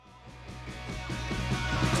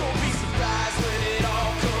Don't be surprised when it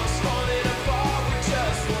all comes falling apart with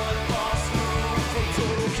just one false move from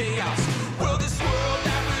total chaos. Will this world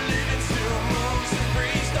that we live in still moves and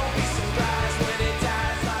breathes? Don't be surprised when it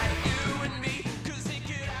dies like you and me, 'cause it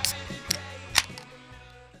could happen today.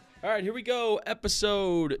 All right, here we go.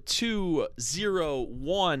 Episode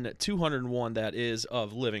 201, that is,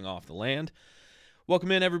 of Living Off the Land.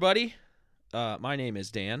 Welcome in, everybody. My name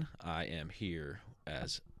is Dan. I am here,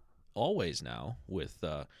 as always now, with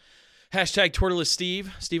hashtag Tortillas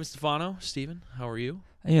Steve, Steven Stefano. Steven, how are you?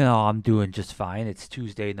 I'm doing just fine. It's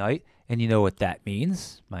Tuesday night, and you know what that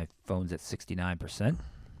means. My phone's at 69%.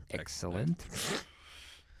 Excellent.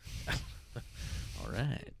 All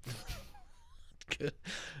right. Good.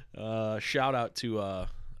 Shout out to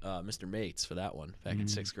Mr. Mates for that one back in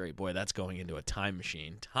 6th grade. Boy, that's going into a time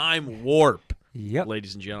machine. Time warp. Yep.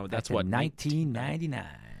 Ladies and gentlemen, that's in what 1999.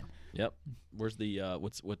 Yep. Where's the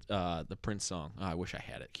the Prince song? Oh, I wish I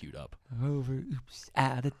had it queued up.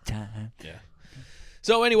 Out of time. Yeah.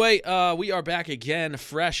 So anyway, we are back again,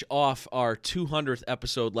 fresh off our 200th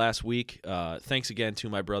episode last week. Thanks again to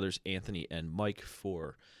my brothers Anthony and Mike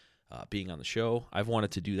for being on the show. I've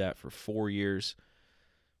wanted to do that for 4 years.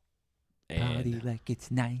 Party And like it's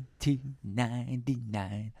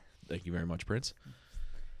 1999. thank you very much, Prince.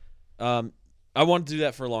 I wanted to do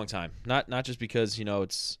that for a long time. Not just because,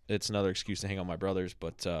 it's another excuse to hang out with my brothers,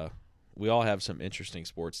 but we all have some interesting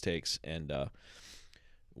sports takes, and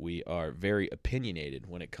we are very opinionated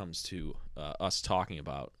when it comes to us talking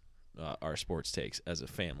about our sports takes as a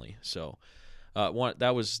family. So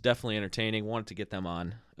that was definitely entertaining. Wanted to get them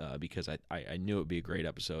on because I knew it would be a great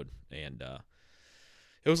episode, and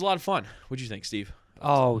it was a lot of fun. What did you think, Steve?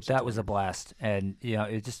 Oh, that was a blast. And,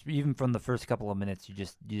 it just, even from the first couple of minutes, you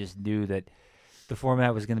just knew that the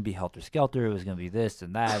format was going to be helter-skelter. It was going to be this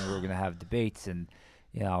and that, and we were going to have debates, and,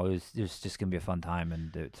 it was just going to be a fun time,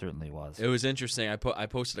 and it certainly was. It was interesting. I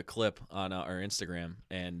posted a clip on our Instagram,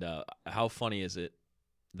 and how funny is it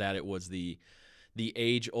that it was the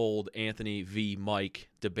age-old Anthony v. Mike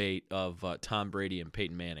debate of Tom Brady and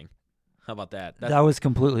Peyton Manning. How about that? That was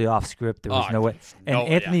completely off script. There was no way. And no,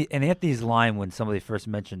 Anthony's line when somebody first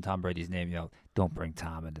mentioned Tom Brady's name, don't bring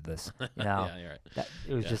Tom into this. Yeah, you're right.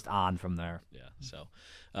 It was just on from there. Yeah, so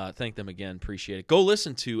thank them again. Appreciate it. Go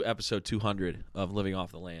listen to episode 200 of Living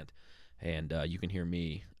Off the Land, and you can hear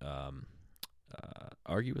me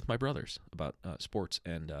argue with my brothers about sports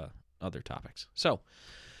and other topics. So,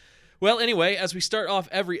 well, anyway, as we start off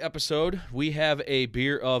every episode, we have a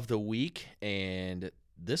beer of the week, and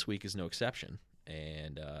this week is no exception,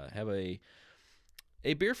 and have a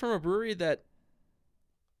beer from a brewery that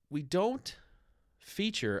we don't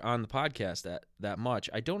feature on the podcast that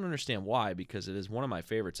much. I don't understand why, because it is one of my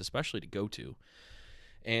favorites, especially to go to,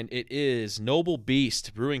 and it is Noble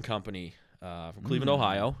Beast Brewing Company from Cleveland,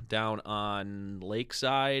 Ohio, down on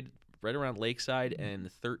Lakeside, right around Lakeside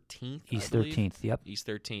and 13th, East I believe. 13th, yep. East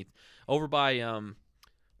 13th, over by the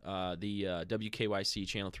WKYC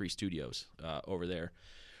Channel 3 studios over there,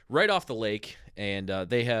 right off the lake, and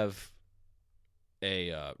they have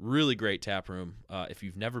a really great tap room. If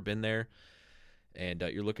you've never been there and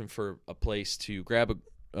you're looking for a place to grab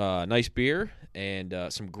a nice beer and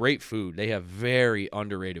some great food, they have very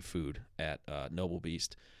underrated food at Noble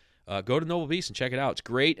Beast. Go to Noble Beast and check it out. It's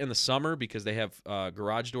great in the summer because they have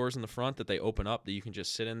garage doors in the front that they open up that you can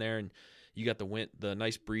just sit in there, and you got the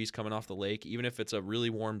nice breeze coming off the lake. Even if it's a really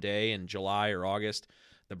warm day in July or August,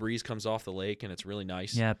 the breeze comes off the lake, and it's really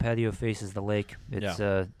nice. Yeah, patio faces the lake.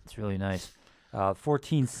 It's really nice.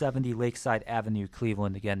 1470 Lakeside Avenue,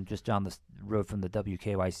 Cleveland. Again, just down the road from the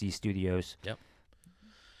WKYC studios. Yep.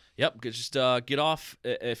 Just get off.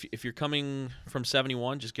 If you're coming from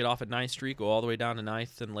 71, just get off at 9th Street, go all the way down to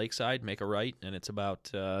 9th and Lakeside, make a right, and it's about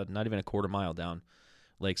not even a quarter mile down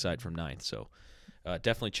Lakeside from 9th. So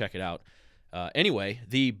definitely check it out. Anyway,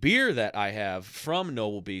 the beer that I have from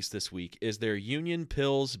Noble Beast this week is their Union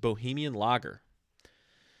Pils Bohemian Lager.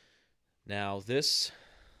 Now, this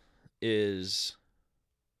is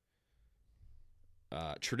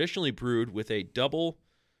traditionally brewed with a double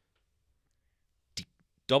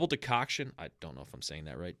decoction. I don't know if I'm saying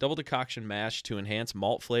that right. Double decoction mash to enhance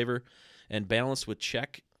malt flavor and balanced with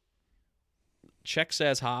Czech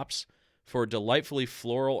says hops for a delightfully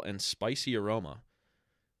floral and spicy aroma.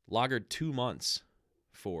 Lagered 2 months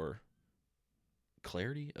for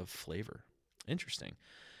clarity of flavor. Interesting.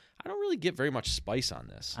 I don't really get very much spice on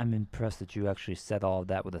this. I'm impressed that you actually said all of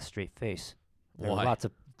that with a straight face. There Why? were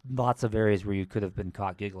lots of areas where you could have been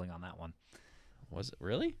caught giggling on that one. Was it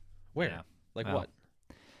really? Where? Yeah. Like Well, what?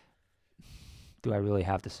 Do I really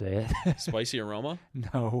have to say it? Spicy aroma?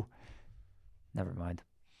 No. Never mind.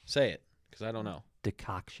 Say it. Because I don't know.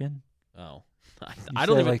 Decoction. Oh, You I said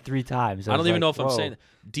don't it even. like 3 times. I don't was even like, know if I'm whoa. saying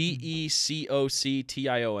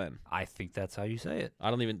Decoction. I think that's how you say it. I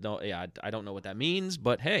don't even know. Yeah, I don't know what that means,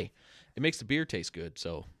 but hey, it makes the beer taste good,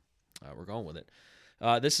 so we're going with it.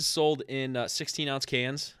 This is sold in 16-ounce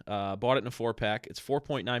cans. Bought it in a 4-pack. It's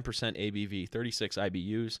 4.9% ABV, 36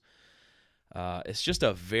 IBUs. It's just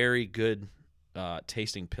a very good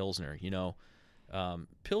tasting Pilsner. You know,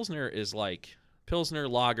 Pilsner is like Pilsner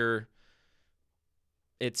lager.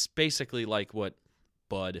 It's basically like what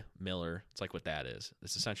Bud Miller. It's like what that is.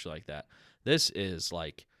 It's essentially like that. This is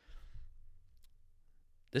like.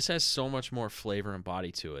 This has so much more flavor and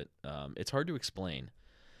body to it. It's hard to explain.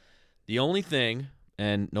 The only thing,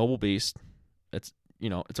 and Noble Beast, it's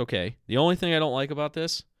okay. The only thing I don't like about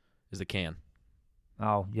this is the can.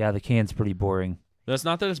 Oh, yeah, the can's pretty boring. That's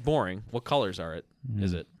not that it's boring. What colors are it?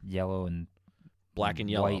 Is it Yellow and black and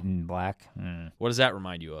yellow? white and black? What does that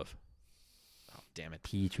remind you of? Oh, damn it.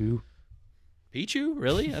 Pichu. Pichu?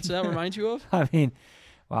 Really? That's what that reminds you of? I mean,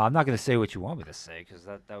 well, I'm not going to say what you want me to say because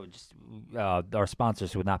that would just our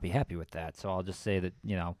sponsors would not be happy with that. So I'll just say that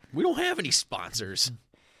We don't have any sponsors.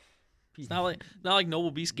 It's not like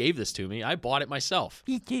Noble Beast gave this to me. I bought it myself.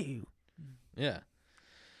 Pichu. Yeah.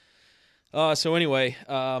 So anyway,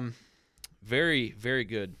 very, very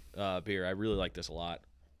good beer. I really like this a lot.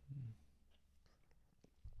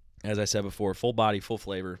 As I said before, full body, full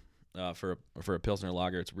flavor for a Pilsner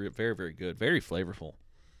lager. It's very, very good, very flavorful,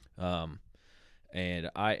 and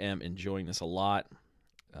I am enjoying this a lot.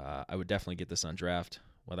 I would definitely get this on draft,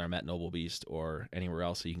 whether I'm at Noble Beast or anywhere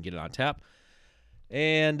else, so you can get it on tap.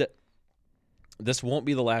 And this won't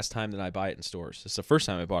be the last time that I buy it in stores. It's the first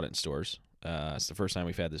time I bought it in stores. It's the first time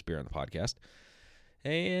we've had this beer on the podcast.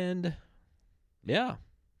 And, yeah,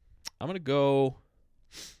 I'm going to go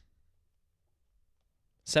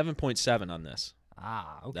 7.7 on this.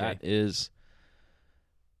 Ah, okay.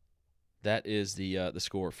 That is the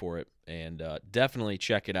score for it. And definitely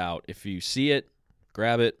check it out. If you see it,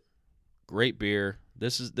 grab it. Great beer.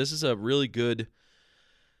 This is a really good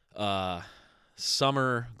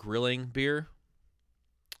summer grilling beer.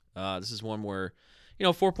 This is one where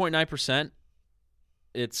 4.9%.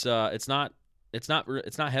 It's not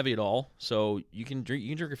heavy at all, so you can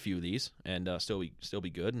drink a few of these and still be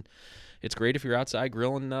good. And it's great if you're outside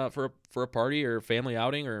grilling for a party or family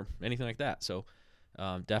outing or anything like that. So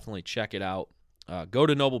definitely check it out. Go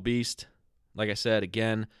to Noble Beast. Like I said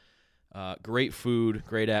again, great food,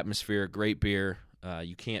 great atmosphere, great beer.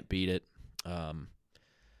 You can't beat it.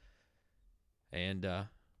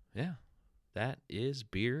 Yeah, that is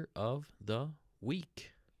beer of the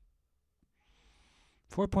week.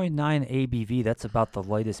 4.9 ABV. That's about the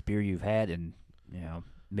lightest beer you've had, and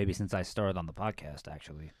maybe since I started on the podcast.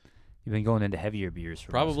 Actually, you've been going into heavier beers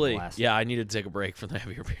for most of the Probably. last- Yeah, I needed to take a break from the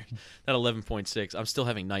heavier beer. That 11.6. I'm still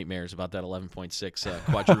having nightmares about that 11.6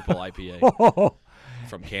 quadruple IPA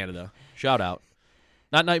from Canada. Shout out.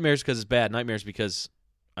 Not nightmares because it's bad. Nightmares because,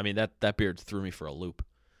 that beer threw me for a loop.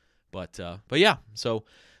 But yeah, so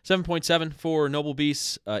 7.7 for Noble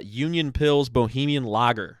Beast's Union Pills Bohemian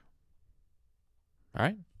Lager. All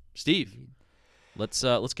right, Steve, let's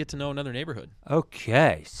get to know another neighborhood.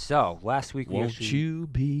 Okay, so last week Won't you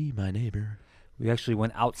be my neighbor? we actually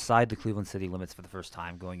went outside the Cleveland city limits for the first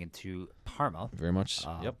time, going into Parma. Very much.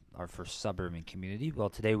 Yep, Our first suburban community. Well,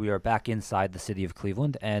 today we are back inside the city of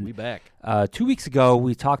Cleveland, and we back. 2 weeks ago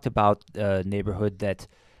we talked about a neighborhood that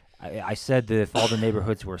I said that if all the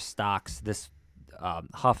neighborhoods were stocks, this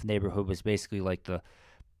Huff neighborhood was basically like the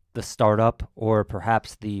startup, or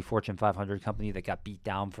perhaps the Fortune 500 company that got beat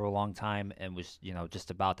down for a long time and was just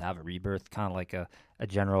about to have a rebirth, kind of like a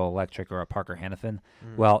General Electric or a Parker Hannifin.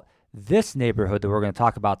 Well, this neighborhood that we're going to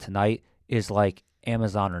talk about tonight is like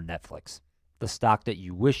Amazon or Netflix, the stock that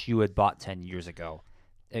you wish you had bought 10 years ago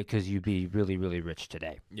because you'd be really, really rich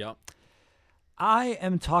today. Yep. I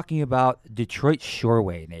am talking about Detroit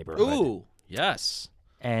Shoreway neighborhood. Ooh, yes.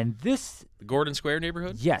 And this, The Gordon Square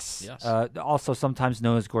neighborhood? yes, Yes. also sometimes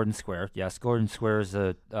known as Gordon Square. Yes, Gordon Square is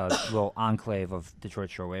a little enclave of Detroit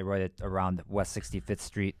Shoreway right around West 65th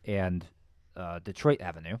Street and Detroit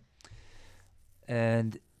Avenue.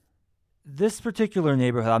 And this particular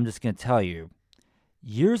neighborhood, I'm just going to tell you,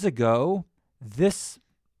 years ago, this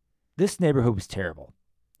neighborhood was terrible.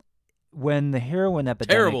 When the heroin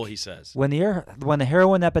epidemic... Terrible, he says. When the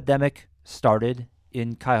heroin epidemic started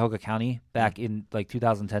in Cuyahoga County back in like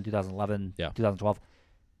 2010, 2011, Yeah. 2012,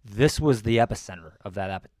 this was the epicenter of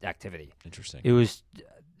that activity. Interesting. It was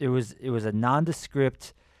a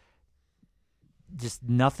nondescript, just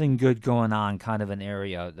nothing good going on kind of an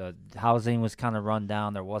area. The housing was kind of run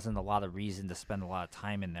down. There wasn't a lot of reason to spend a lot of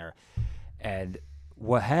time in there. And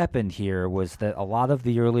what happened here was that a lot of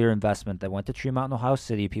the earlier investment that went to Tremont and Ohio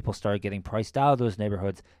City, people started getting priced out of those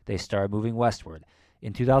neighborhoods. They started moving westward.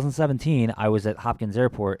 In 2017, I was at Hopkins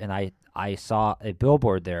Airport, and I saw a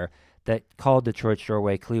billboard there that called Detroit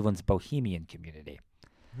Shoreway Cleveland's Bohemian community.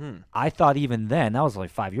 I thought even then, that was like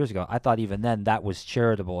 5 years ago, I thought even then that was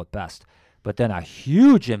charitable at best. But then a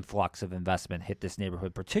huge influx of investment hit this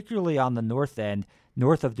neighborhood, particularly on the north end,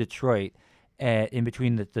 north of Detroit, in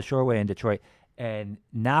between the Shoreway and Detroit. And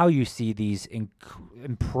now you see these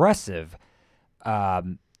impressive,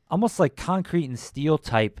 almost like concrete and steel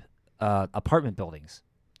type apartment buildings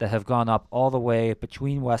that have gone up all the way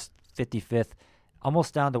between West 55th,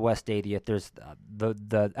 almost down to West 80th. There's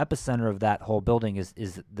the epicenter of that whole building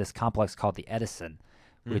is this complex called the Edison,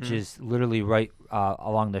 which is literally right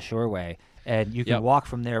along the Shoreway. And you can walk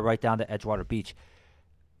from there right down to Edgewater Beach.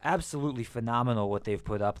 Absolutely phenomenal what they've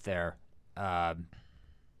put up there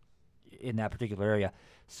in that particular area.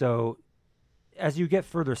 So as you get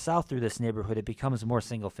further south through this neighborhood, it becomes more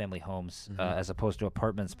single-family homes as opposed to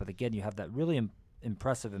apartments. But again, you have that really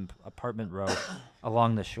impressive apartment row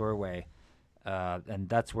along the Shoreway. And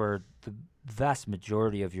that's where the vast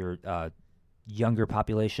majority of your younger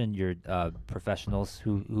population, your professionals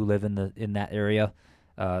who live in that area,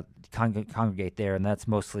 congregate there, and that's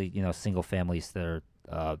mostly single families that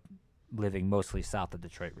are living mostly south of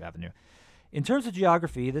Detroit Avenue. In terms of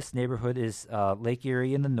geography, this neighborhood is Lake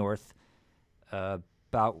Erie in the north,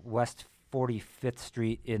 about West 45th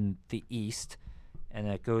Street in the east, and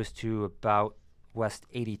it goes to about West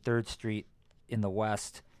 83rd Street in the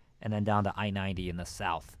west, and then down to I-90 in the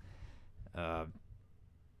south. So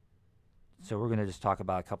we're going to just talk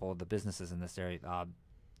about a couple of the businesses in this area.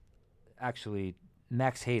 Actually,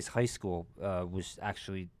 Max Hayes High School was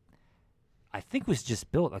actually, I think, was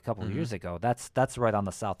just built a couple of years ago. That's right on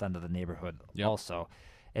the south end of the neighborhood. Also.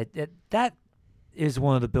 That is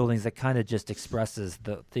one of the buildings that kind of just expresses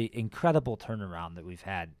the incredible turnaround that we've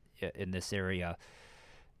had in this area.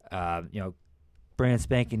 Brand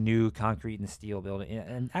spanking new concrete and steel building.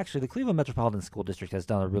 And actually, the Cleveland Metropolitan School District has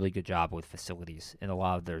done a really good job with facilities in a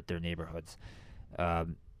lot of their neighborhoods.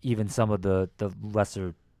 Even some of the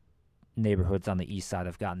lesser neighborhoods on the east side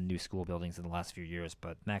have gotten new school buildings in the last few years,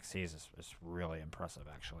 but Max Hayes is really impressive,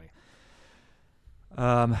 actually.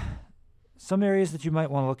 Some areas that you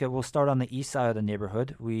might want to look at, we'll start on the east side of the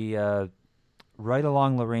neighborhood. We right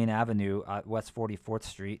along Lorraine Avenue at West 44th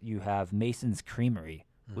Street, you have Mason's Creamery,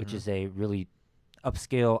 which is a really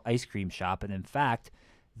upscale ice cream shop, and in fact,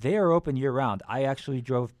 they are open year-round. I actually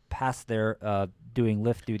drove past there doing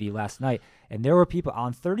lift duty last night, and there were people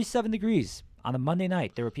on 37 degrees on a Monday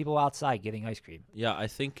night. There were people outside getting ice cream. Yeah, I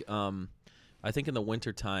think in the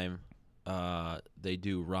wintertime they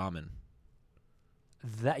do ramen.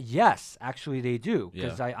 Yes, actually they do,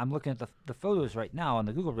 because I'm looking at the photos right now on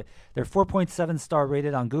the Google. They're 4.7 star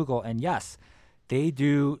rated on Google, and yes, they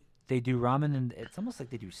do ramen, and it's almost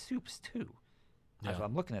like they do soups too. Yeah.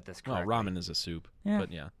 I'm looking at this Well, correctly. ramen is a soup,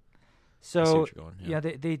 but yeah. So I see what you're going, yeah.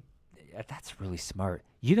 they that's really smart.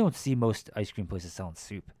 You don't see most ice cream places selling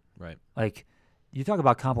soup. Right. Like, you talk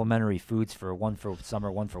about complimentary foods for one for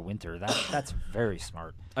summer, one for winter. That's very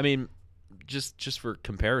smart. I mean, just for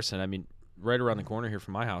comparison, I mean, right around the corner here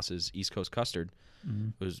from my house is East Coast Custard,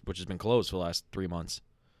 which has been closed for the last 3 months.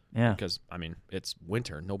 Yeah. Because I mean, it's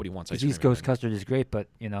winter. Nobody wants ice cream. East Coast Custard is great, but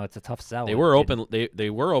it's a tough sell. They were open. They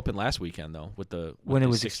were open last weekend though, when it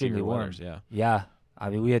was 60 extremely warm. weathers, yeah. Yeah. I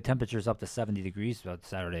mean, we had temperatures up to 70 degrees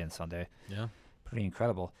Saturday and Sunday. Yeah. Pretty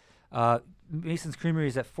incredible. Mason's Creamery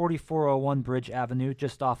is at 4401 Bridge Avenue,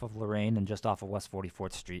 just off of Lorraine and just off of West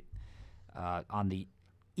 44th Street, on the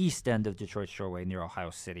east end of Detroit Shoreway near Ohio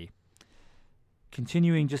City.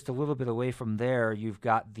 Continuing just a little bit away from there, you've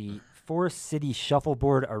got the Forest City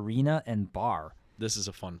Shuffleboard Arena and Bar. This is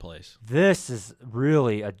a fun place. This is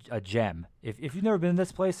really a gem. If you've never been to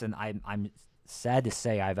this place, and I'm sad to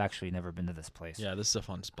say I've actually never been to this place. Yeah, this is a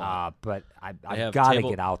fun spot. But I've got to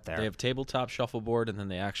get out there. They have tabletop shuffleboard, and then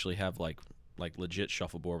they actually have like legit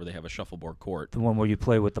shuffleboard where they have a shuffleboard court. The one where you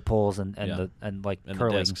play with the poles and Yeah. the And curling,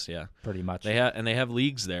 the discs, yeah. pretty much. They have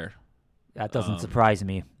leagues there. That doesn't surprise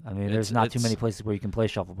me. I mean, there's not too many places where you can play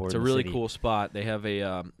shuffleboard. It's a really cool spot. They have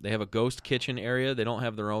a ghost kitchen area. They don't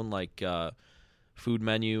have their own like food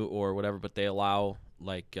menu or whatever, but they allow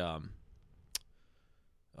like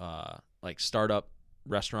startup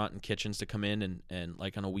restaurant and kitchens to come in and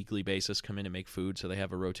like on a weekly basis come in and make food. So they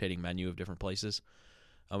have a rotating menu of different places,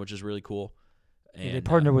 which is really cool. And they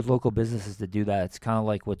partner with local businesses to do that. It's kind of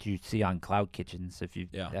like what you see on Cloud Kitchens, if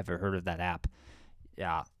you've Yeah. ever heard of that app.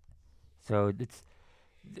 Yeah. So it's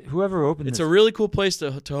whoever opened It's this. a really cool place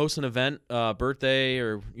to host an event, birthday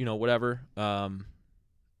or whatever.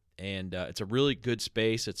 and it's a really good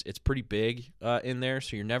space. It's pretty big in there,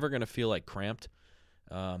 so you're never going to feel like cramped.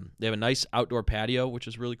 They have a nice outdoor patio, which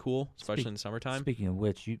is really cool, especially in the summertime. Speaking of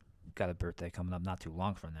which, you got a birthday coming up not too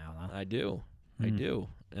long from now, huh? I do. In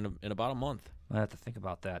about a month. I have to think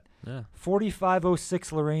about that. Yeah.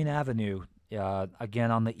 4506 Lorraine Avenue,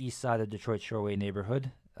 again on the east side of Detroit Shoreway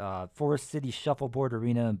neighborhood. Forest City Shuffleboard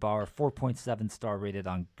Arena and Bar, 4.7 star rated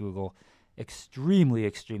on Google. Extremely,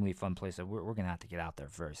 extremely fun place. We're going to have to get out there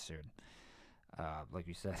very soon. Like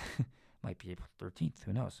you said, might be April 13th.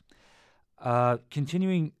 Who knows?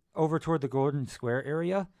 Continuing over toward the Golden Square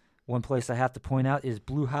area, one place I have to point out is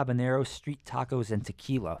Blue Habanero Street Tacos and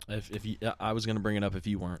Tequila. If you, I was going to bring it up if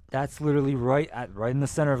you weren't. That's literally right in the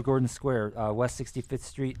center of Gordon Square, West 65th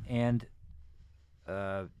Street and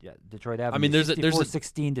Detroit Avenue. I mean, there's a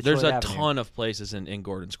 16 Detroit Avenue. ton of places in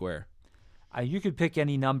Gordon Square. You could pick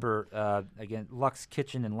any number. Again, Lux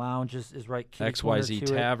Kitchen and Lounge is right. XYZ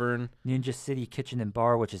Tavern. Ninja City Kitchen and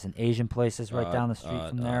Bar, which is an Asian place, is right down the street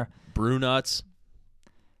from there. Brew Nuts.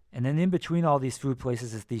 And then in between all these food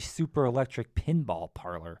places is the Super Electric Pinball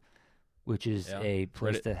Parlor, which is a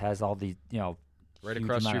place that has all the right huge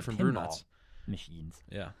across the amount street of from Brew pinball Nuts machines.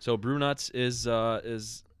 Yeah. So Brew Nuts is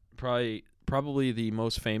probably the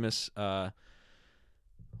most famous. Well,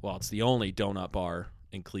 it's the only donut bar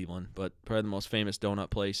in Cleveland, but probably the most famous donut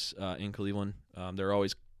place in Cleveland. They're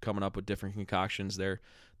always coming up with different concoctions. They're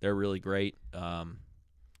really great.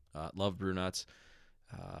 Love Brew Nuts.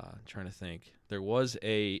 Trying to think. There was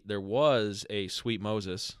a Sweet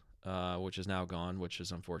Moses, which is now gone, which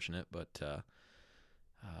is unfortunate. But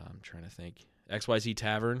I'm trying to think. XYZ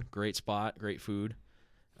Tavern, great spot, great food.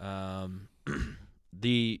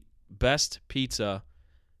 The best pizza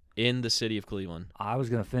in the city of Cleveland. I was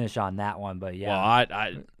gonna finish on that one, but yeah.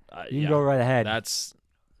 Well, you can go right ahead.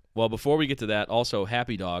 Before we get to that, also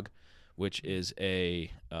Happy Dog, which is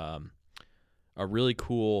a really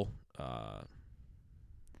cool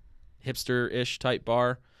hipster-ish type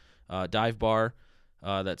bar, dive bar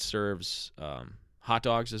that serves hot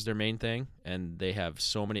dogs as their main thing, and they have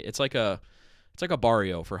so many. It's like a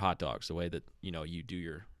barrio for hot dogs. The way that you do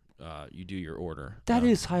your order. That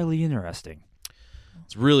is highly interesting.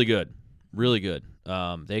 It's really good, really good.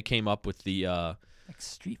 They came up with the like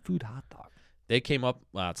street food hot dog. They came up.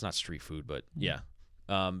 Well, it's not street food, but yeah.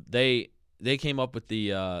 They came up with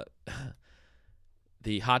the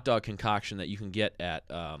the hot dog concoction that you can get at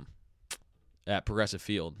Progressive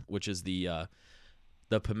Field, which is the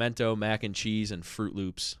pimento mac and cheese and Fruit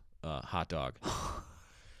Loops hot dog.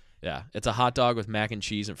 Yeah, it's a hot dog with mac and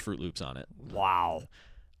cheese and Fruit Loops on it. Wow.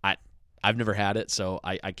 I've never had it, so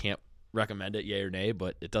I can't recommend it, yay or nay,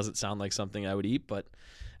 but it doesn't sound like something I would eat. But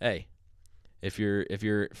hey, if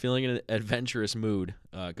you're feeling an adventurous mood,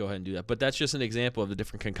 go ahead and do that. But that's just an example of the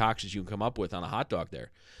different concoctions you can come up with on a hot dog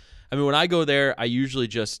there. I mean, when I go there, I usually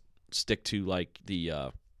just stick to like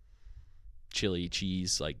the chili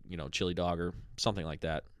cheese, like chili dog or something like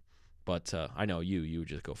that. But I know you would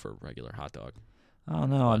just go for a regular hot dog. I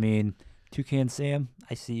don't know. I mean, Toucan Sam,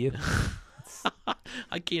 I see you.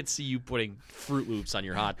 I can't see you putting Fruit Loops on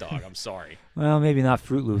your hot dog. I'm sorry. Well, maybe not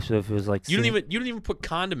Fruit Loops. So if it was like you don't even put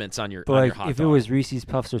condiments on your but on like your hot if dog. it was Reese's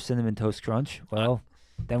Puffs or Cinnamon Toast Crunch, well,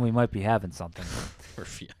 then we might be having something.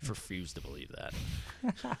 Refuse to believe that.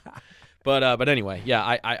 But anyway,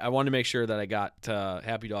 yeah, I wanted to make sure that I got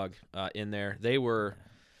Happy Dog in there.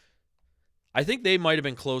 I think they might have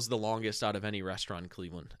been closed the longest out of any restaurant in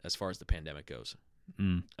Cleveland as far as the pandemic goes.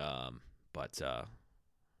 But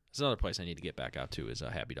there's another place I need to get back out to is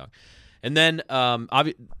Happy Dog, and then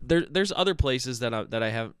there's other places that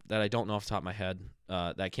I don't know off the top of my head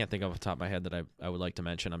that I can't think of off the top of my head that I would like to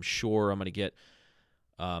mention. I'm sure I'm going to get.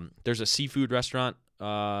 There's a seafood restaurant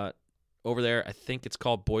over there. I think it's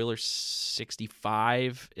called Boiler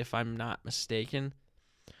 65, if I'm not mistaken.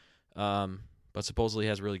 But supposedly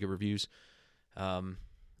has really good reviews. And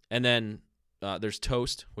then there's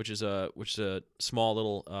Toast, which is a small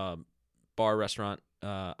little bar restaurant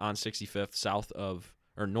on 65th,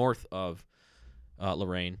 north of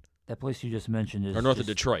Lorraine. That place you just mentioned is north of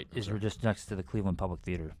Detroit. Is just next to the Cleveland Public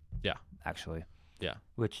Theater. Yeah, actually. Yeah,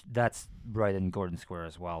 which that's right in Gordon Square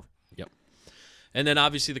as well. Yep. And then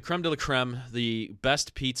obviously the creme de la creme, the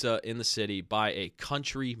best pizza in the city by a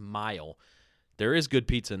country mile. There is good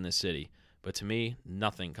pizza in this city, but to me,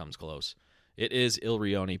 nothing comes close. It is Il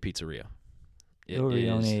Rione Pizzeria. Il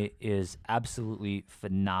Rione is absolutely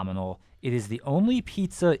phenomenal. It is the only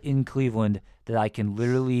pizza in Cleveland that I can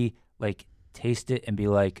literally like taste it and be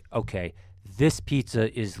like, okay, this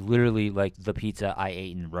pizza is literally like the pizza I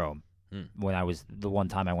ate in Rome when I was the one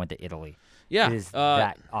time I went to Italy. Yeah, it is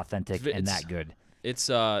that authentic and that good. It's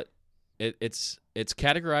It's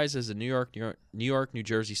categorized as a New York, New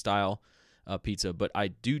Jersey style pizza, but I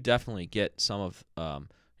do definitely get some of.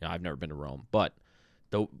 I've never been to Rome, but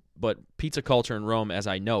pizza culture in Rome, as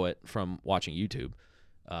I know it from watching YouTube,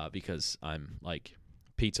 because I'm like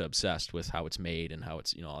pizza obsessed with how it's made and how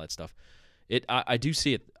it's all that stuff. I do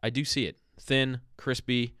see it. I do see it. Thin,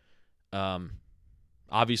 crispy,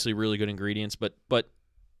 obviously really good ingredients, but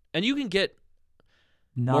and you can get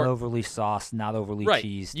not overly sauced, not overly right.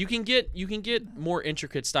 cheesed. You can get more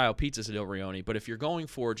intricate style pizzas at Il Rione, but if you're going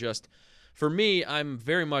for me, I'm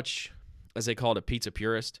very much, as they call it, a pizza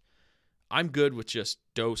purist. I'm good with just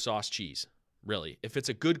dough, sauce, cheese. Really, if it's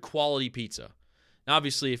a good quality pizza. Now,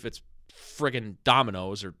 obviously, if it's friggin'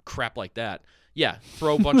 Domino's or crap like that, yeah,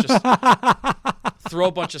 throw a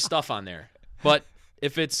bunch of stuff on there. But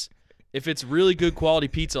if it's really good quality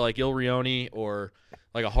pizza like Il Rione or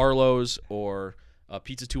like a Harlow's or a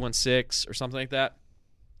Pizza 216 or something like that,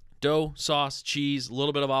 dough, sauce, cheese, a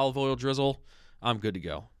little bit of olive oil drizzle, I'm good to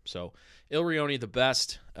go. So Il Rione, the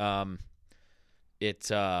best. Il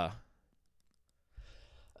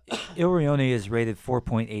Rione is rated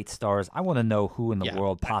 4.8 stars. I want to know who in the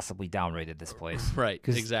world possibly downrated this place. Right,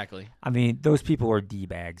 exactly. I mean, those people are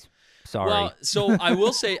D-bags. Sorry. Well, so I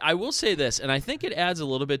will say this, and I think it adds a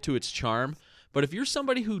little bit to its charm, but if you're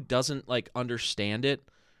somebody who doesn't like understand it,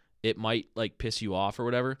 it might like piss you off or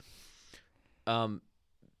whatever.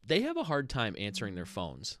 They have a hard time answering their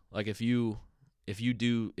phones. Like if you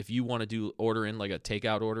want to order in like a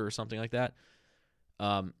takeout order or something like that,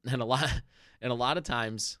 and a lot of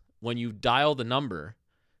times when you dial the number,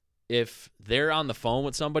 if they're on the phone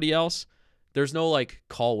with somebody else, there's no like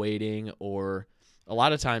call waiting, or a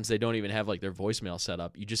lot of times they don't even have like their voicemail set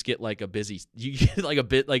up. You just get like you get like a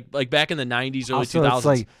bit like back in the 90s, early 2000s. It's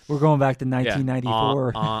like we're going back to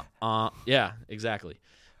 1994. Yeah, exactly.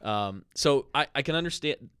 So I can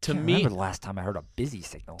understand. I remember the last time I heard a busy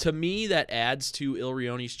signal. To me, that adds to Il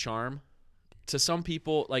Rione's charm. To some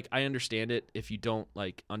people, like I understand it. If you don't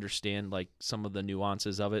like understand like some of the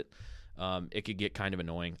nuances of it, it could get kind of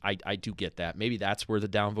annoying. I do get that. Maybe that's where the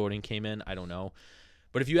downvoting came in. I don't know.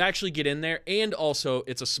 But if you actually get in there, and also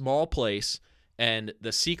it's a small place, and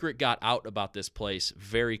the secret got out about this place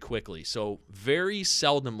very quickly. So very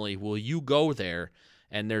seldomly will you go there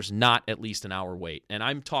and there's not at least an hour wait. And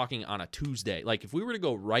I'm talking on a Tuesday. Like if we were to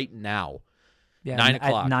go right now, 9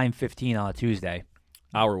 o'clock. At 9:15 on a Tuesday.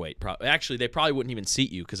 Hour wait. Actually, they probably wouldn't even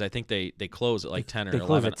seat you because I think they close at like 10 or 11. They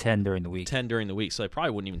close at 10 during the week. 10 during the week, so they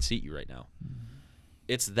probably wouldn't even seat you right now.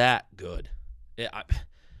 It's that good.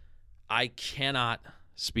 I cannot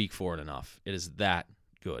speak for it enough. It is that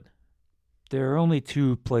good. There are only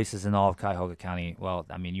two places in all of Cuyahoga County. Well,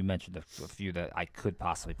 I mean, you mentioned a few that I could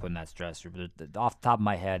possibly put in that stratosphere, but off the top of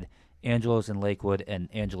my head, Angelo's in Lakewood and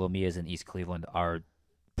Angelo Mia's in East Cleveland are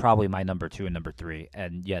probably my number 2 and number 3,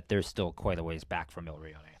 and yet they're still quite a ways back from Il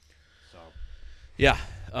Rione. So, yeah,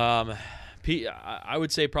 I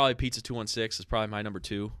would say probably Pizza 216 is probably my number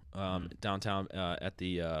 2 downtown at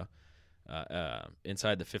the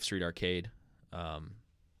inside the 5th Street Arcade.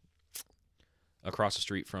 Across the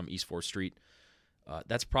street from East 4th Street.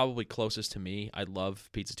 That's probably closest to me. I love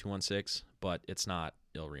Pizza 216, but it's not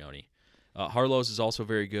Il Rione. Harlow's is also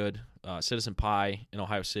very good. Citizen Pie in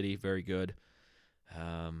Ohio City, very good.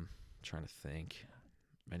 Trying to think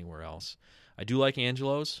anywhere else. I do like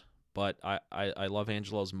Angelo's, but I love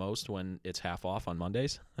Angelo's most when it's half off on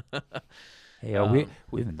Mondays. we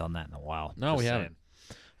haven't done that in a while. No, we haven't.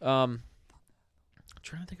 I'm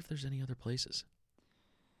trying to think if there's any other places.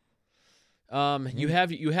 You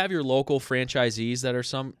have your local franchisees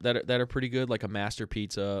that are pretty good, like a Master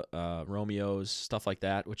Pizza, Romeo's, stuff like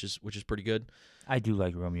that, which is pretty good. I do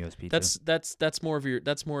like Romeo's Pizza. That's more of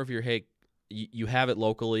your hey, you have it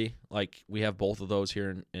locally. Like we have both of those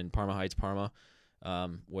here in Parma Heights, Parma,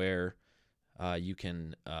 where you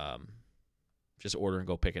can just order and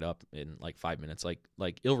go pick it up in like 5 minutes.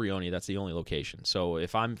 Like Il Rione, that's the only location. So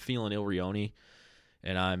if I'm feeling Il Rione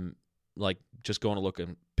and I'm like just going to look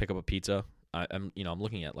and pick up a pizza, I'm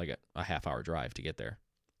looking at like a half-hour drive to get there.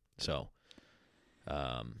 So,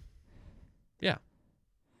 yeah.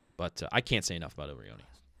 But I can't say enough about Il Rione.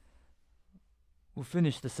 We'll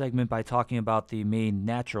finish the segment by talking about the main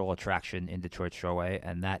natural attraction in Detroit Shoreway,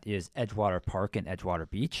 and that is Edgewater Park and Edgewater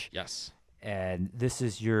Beach. Yes. And this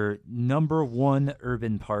is your number 1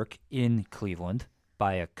 urban park in Cleveland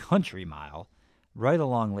by a country mile, right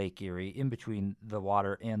along Lake Erie, in between the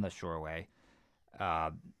water and the Shoreway.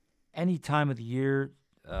 Any time of the year,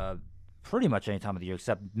 pretty much any time of the year,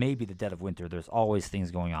 except maybe the dead of winter, there's always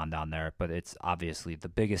things going on down there. But it's obviously the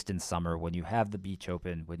biggest in summer when you have the beach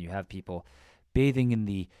open, when you have people bathing in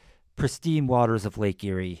the pristine waters of Lake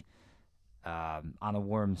Erie. on a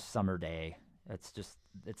warm summer day.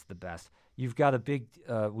 It's the best. You've got a big,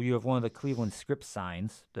 you have one of the Cleveland Script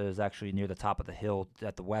signs that is actually near the top of the hill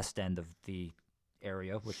at the west end of the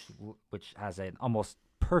area, which has an almost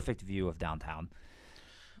perfect view of downtown.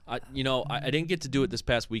 I didn't get to do it this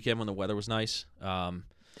past weekend when the weather was nice.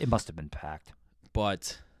 It must have been packed.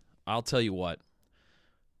 But I'll tell you what,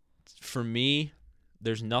 for me,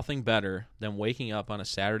 there's nothing better than waking up on a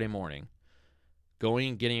Saturday morning, going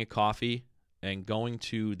and getting a coffee, and going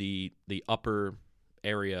to the upper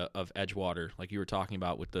area of Edgewater, like you were talking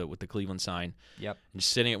about with the Cleveland sign. Yep. And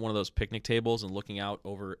just sitting at one of those picnic tables and looking out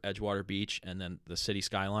over Edgewater Beach and then the city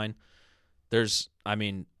skyline.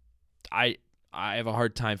 I have a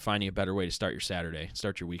hard time finding a better way to start your Saturday,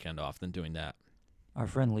 start your weekend off than doing that. Our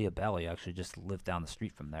friend Leah Belly actually just lived down the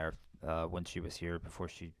street from there when she was here before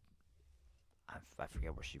I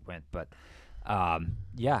forget where she went. But,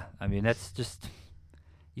 yeah, I mean, that's just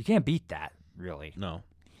 – you can't beat that, really. No.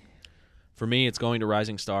 For me, it's going to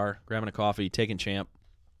Rising Star, grabbing a coffee, taking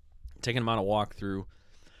him on a walk through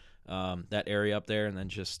that area up there, and then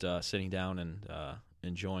just sitting down and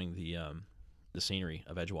enjoying the scenery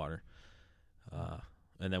of Edgewater.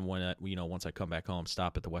 And then once I come back home,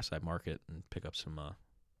 stop at the Westside Market and pick up some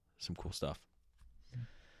cool stuff.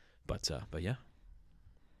 But yeah.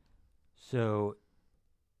 So,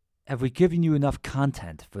 have we given you enough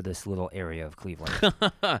content for this little area of Cleveland?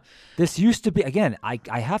 This used to be, again, I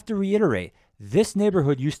have to reiterate, this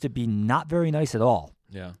neighborhood used to be not very nice at all.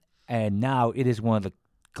 Yeah. And now it is one of the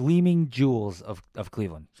gleaming jewels of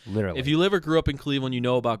Cleveland, literally. If you live or grew up in Cleveland, you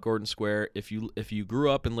know about Gordon Square. If you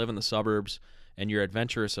grew up and live in the suburbs and you're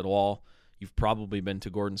adventurous at all, you've probably been to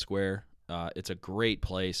Gordon Square. It's a great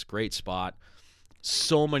place, great spot.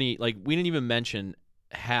 So many, we didn't even mention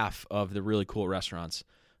half of the really cool restaurants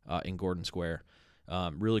in Gordon Square.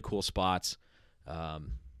 Really cool spots.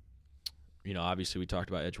 Obviously we talked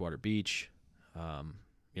about Edgewater Beach.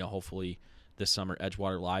 Hopefully this summer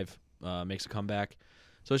Edgewater Live makes a comeback.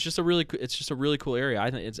 So it's just a really cool area.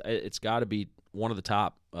 I think it's got to be one of the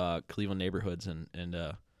top Cleveland neighborhoods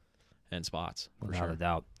and spots for Without sure. a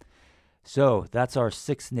doubt. So that's our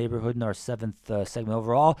 6th neighborhood and our 7th segment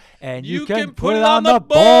overall. And you can put it on the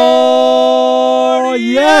board.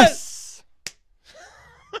 Yes.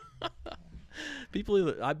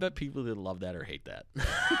 I bet people that love that or hate that.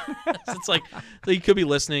 It's like you could be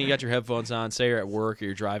listening, you got your headphones on, say you're at work or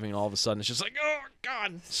you're driving, and all of a sudden it's just like, oh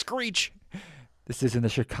God, screech. This isn't a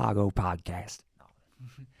Chicago podcast.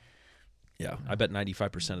 Yeah, I bet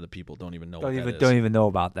 95% of the people don't even know what that is. Don't even know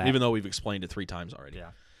about that. Even though we've explained it 3 times already.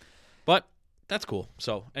 Yeah. But that's cool.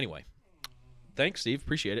 So anyway, thanks, Steve.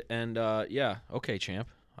 Appreciate it. And okay, Champ.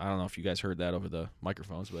 I don't know if you guys heard that over the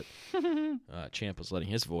microphones, but Champ was letting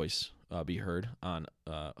his voice be heard on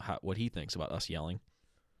what he thinks about us yelling.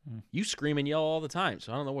 You scream and yell all the time,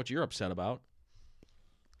 so I don't know what you're upset about.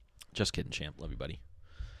 Just kidding, Champ. Love you, buddy.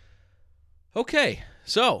 Okay,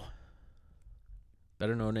 so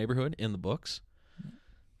Better Known Neighborhood in the books.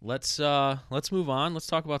 Let's move on. Let's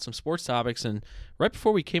talk about some sports topics. And right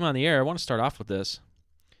before we came on the air, I want to start off with this.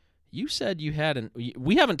 You said you had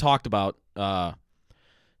we haven't talked about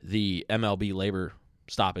the MLB labor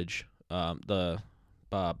stoppage, the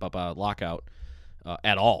lockout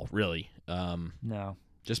at all, really. No.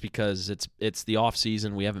 Just because it's the off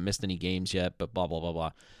season, we haven't missed any games yet, but blah blah blah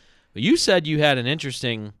blah. But you said you had an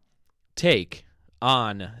interesting take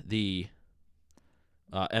on the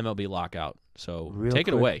MLB lockout. So take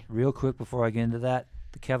it away. Real quick before I get into that,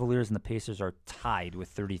 the Cavaliers and the Pacers are tied with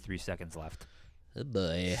 33 seconds left. Oh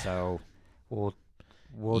boy. So we'll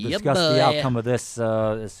discuss the outcome of this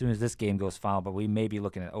as soon as this game goes final, but we may be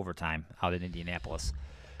looking at overtime out in Indianapolis.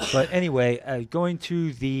 But anyway, going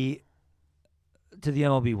to the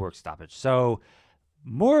MLB work stoppage. So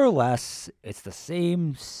more or less, it's the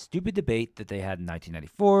same stupid debate that they had in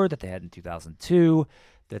 1994, that they had in 2002,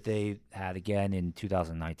 that they had again in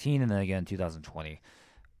 2019, and then again in 2020.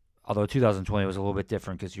 Although 2020 was a little bit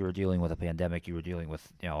different because you were dealing with a pandemic, you were dealing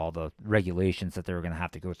with all the regulations that they were going to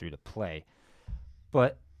have to go through to play.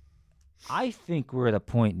 But I think we're at a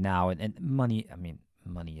point now, and money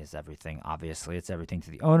is everything, obviously. It's everything to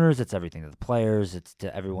the owners, it's everything to the players, it's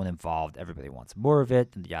to everyone involved. Everybody wants more of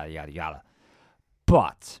it, and yada, yada, yada.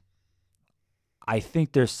 But I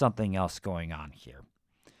think there's something else going on here.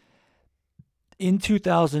 In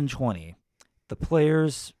 2020, the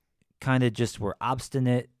players kind of just were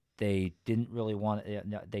obstinate. They didn't really want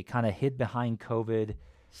it. They kind of hid behind COVID,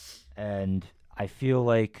 and I feel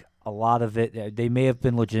like a lot of it, they may have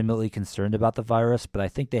been legitimately concerned about the virus, but I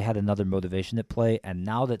think they had another motivation at play, and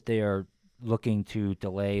now that they are looking to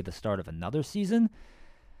delay the start of another season,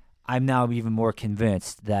 I'm now even more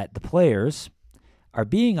convinced that the players are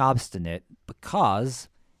being obstinate because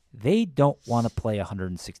they don't want to play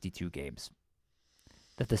 162 games.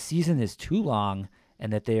 That the season is too long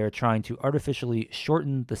and that they are trying to artificially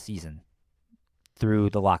shorten the season through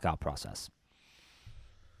the lockout process.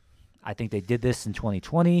 I think they did this in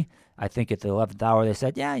 2020. I think at the 11th hour they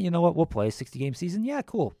said, yeah, you know what, we'll play a 60-game season. Yeah,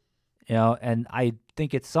 cool. And I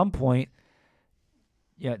think at some point,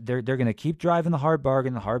 they're going to keep driving the hard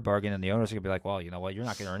bargain, and the owners are going to be like, well, you know what, you're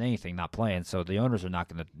not going to earn anything not playing, so the owners are not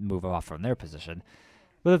going to move off from their position.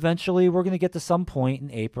 But eventually we're going to get to some point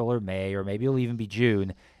in April or May, or maybe it'll even be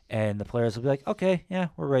June, and the players will be like, okay, yeah,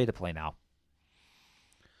 we're ready to play now.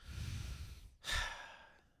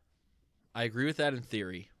 I agree with that in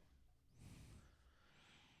theory.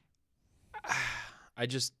 I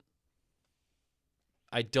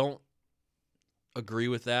don't agree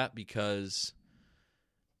with that because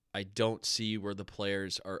I don't see where the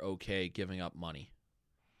players are okay giving up money.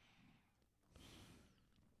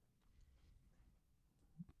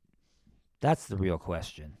 That's the real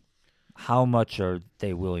question. How much are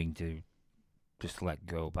they willing to just let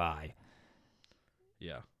go by?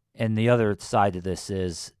 Yeah. And the other side of this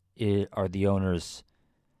are the owners.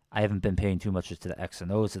 I haven't been paying too much to the X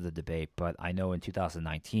and O's of the debate, but I know in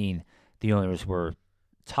 2019, the owners were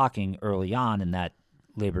talking early on in that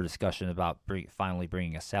labor discussion about finally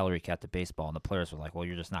bringing a salary cap to baseball, and the players were like, well,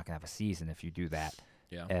 you're just not going to have a season if you do that.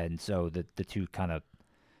 Yeah. And so the two kind of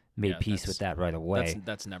made peace with that right away.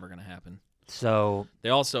 That's never going to happen. So they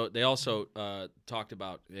also talked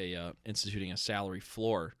about instituting a salary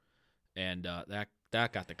floor, and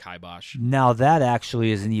that got the kibosh. Now that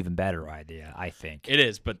actually is an even better idea, I think. It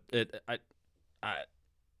is, but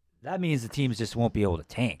that means the teams just won't be able to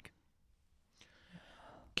tank.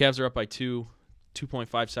 Cavs are up by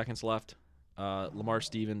 2.5 seconds left. Lamar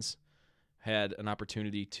Stevens had an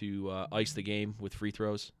opportunity to ice the game with free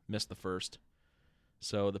throws, missed the first.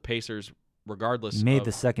 So the Pacers, regardless, made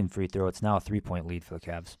the second free throw. It's now a 3-point lead for the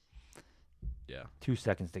Cavs. Yeah. 2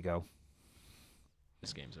 seconds to go.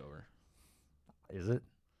 This game's over. Is it?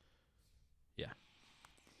 Yeah.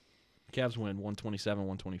 Cavs win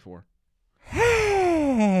 127-124.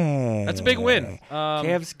 Hey! That's a big win.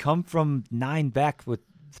 Cavs come from 9 back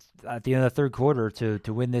at the end of the third quarter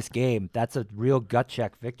to win this game. That's a real gut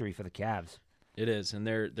check victory for the Cavs. It is, and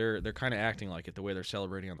they're kind of acting like it the way they're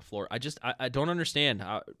celebrating on the floor. I don't understand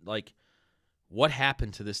how, like, what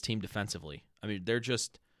happened to this team defensively. I mean, they've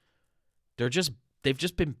just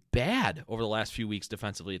been bad over the last few weeks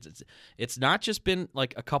defensively. It's not just been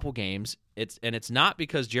like a couple games. It's not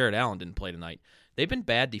because Jared Allen didn't play tonight. They've been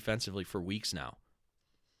bad defensively for weeks now.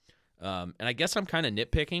 And I guess I'm kind of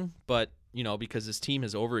nitpicking, but because this team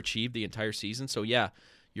has overachieved the entire season. So yeah,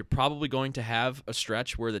 you're probably going to have a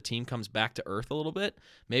stretch where the team comes back to earth a little bit.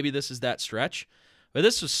 Maybe this is that stretch, but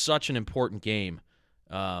this was such an important game.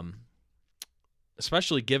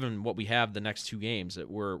 Especially given what we have the next 2 games. That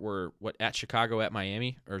we're at Chicago, at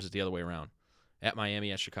Miami, or is it the other way around? At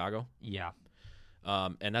Miami, at Chicago? Yeah.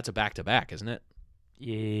 And that's a back-to-back, isn't it?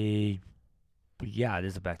 Yeah, it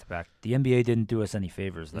is a back-to-back. The NBA didn't do us any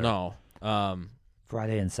favors there. No.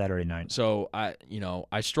 Friday and Saturday night. So I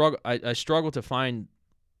struggle to find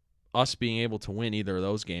us being able to win either of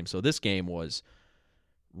those games. So this game was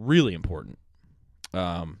really important.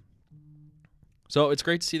 So it's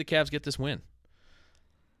great to see the Cavs get this win.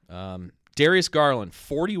 Darius Garland,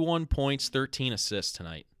 41 points, 13 assists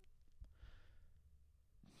tonight.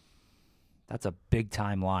 That's a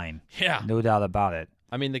big-time line. Yeah. No doubt about it.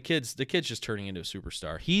 I mean, the kid's just turning into a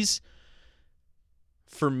superstar.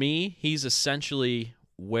 For me, he's essentially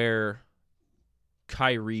where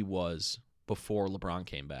Kyrie was before LeBron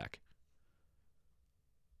came back.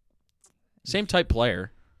 Same type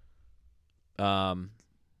player.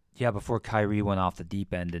 Yeah, before Kyrie went off the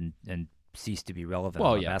deep end and ceased to be relevant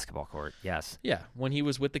on the basketball court. Yes. Yeah, when he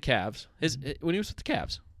was with the Cavs. When he was with the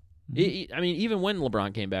Cavs. Mm-hmm. I mean, even when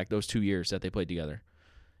LeBron came back, those 2 years that they played together.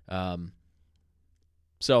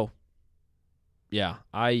 So, yeah,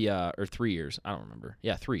 or 3 years. I don't remember.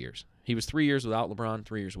 Yeah, 3 years. He was 3 years without LeBron,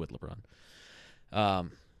 3 years with LeBron.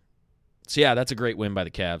 So, yeah, that's a great win by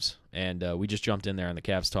the Cavs. And we just jumped in there on the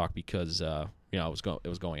Cavs talk because, it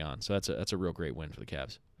was going on. So that's a real great win for the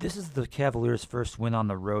Cavs. This is the Cavaliers' first win on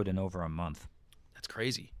the road in over a month. That's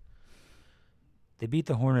crazy. They beat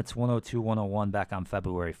the Hornets 102-101 back on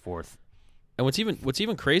February 4th. And what's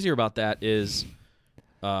even crazier about that is,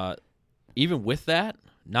 even with that,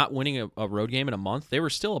 not winning a road game in a month, they were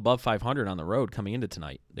still above 500 on the road coming into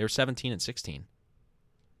tonight. They were 17-16.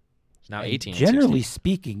 Now 18. Generally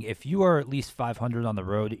speaking, if you are at least 500 on the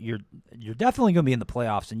road, you're definitely going to be in the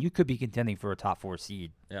playoffs, and you could be contending for a top 4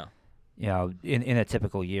 seed. Yeah. in a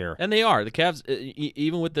typical year. And they are. The Cavs,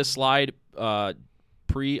 even with this slide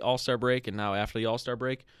pre-All-Star break and now after the All-Star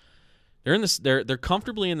break, they're in this. They're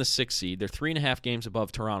comfortably in the 6th seed. They're 3.5 games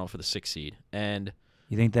above Toronto for the 6th seed. And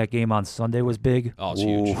You think that game on Sunday was big? oh, it's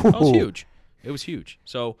huge. Oh, it was huge. It was huge.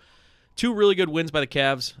 So, 2 really good wins by the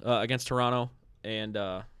Cavs against Toronto, and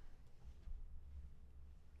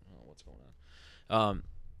what's going on?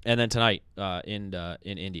 And then tonight in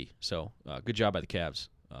Indy. So, good job by the Cavs.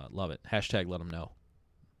 Love it. Hashtag let them know.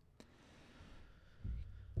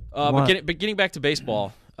 But getting back to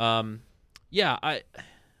baseball, do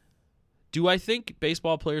I think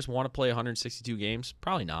baseball players want to play 162 games?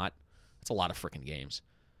 Probably not. It's a lot of freaking games.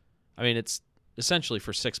 I mean, it's essentially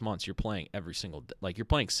for 6 months you're playing every single like you're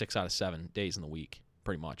playing 6 out of 7 days in the week,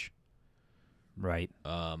 pretty much. Right.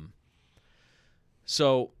 But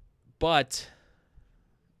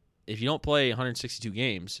if you don't play 162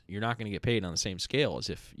 games, you're not going to get paid on the same scale as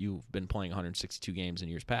if you've been playing 162 games in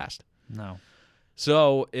years past. No.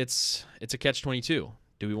 So it's a catch-22.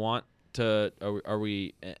 Do we want to? Are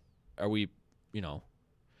we?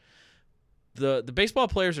 The baseball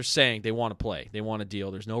players are saying they want to play. They want a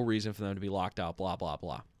deal. There's no reason for them to be locked out. Blah blah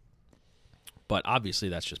blah. But obviously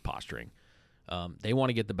that's just posturing. They want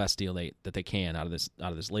to get the best deal that they can out of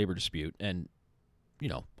this labor dispute, and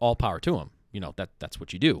all power to them. That's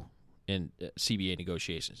what you do in CBA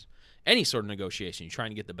negotiations. Any sort of negotiation, you're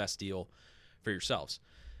trying to get the best deal for yourselves.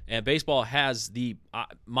 And baseball has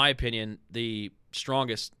my opinion, the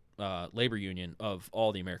strongest labor union of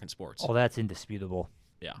all the American sports. Oh, that's indisputable.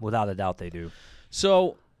 Yeah. Without a doubt they do.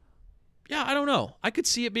 So, yeah, I don't know. I could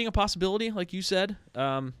see it being a possibility, like you said.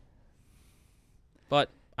 But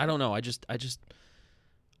I don't know. I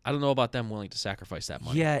don't know about them willing to sacrifice that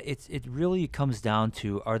money. Yeah, it really comes down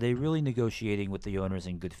to, are they really negotiating with the owners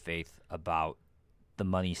in good faith about the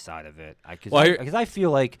money side of it? Because I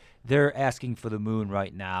feel like they're asking for the moon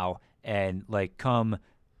right now, and come,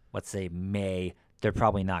 let's say, May, they're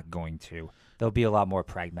probably not going to. They'll be a lot more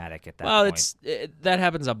pragmatic at that point. Well, that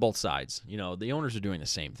happens on both sides. The owners are doing the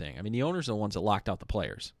same thing. I mean, the owners are the ones that locked out the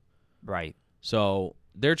players. Right. So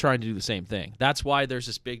they're trying to do the same thing. That's why there's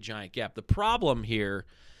this big, giant gap. The problem here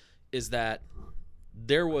is that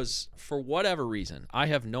there was, for whatever reason, I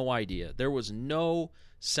have no idea, there was no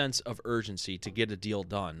sense of urgency to get a deal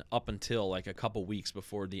done up until a couple weeks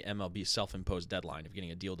before the MLB self-imposed deadline of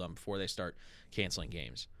getting a deal done before they start canceling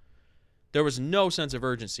games. There was no sense of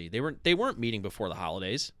urgency. They weren't meeting before the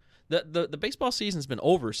holidays. The baseball season's been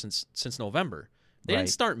over since November. They didn't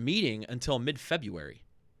start meeting until mid-February.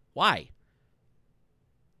 Why?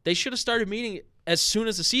 They should have started meeting as soon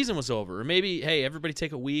as the season was over. Or maybe, hey, everybody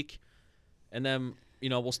take a week, and then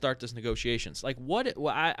we'll start this negotiations. What?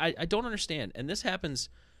 Well, I don't understand. And this happens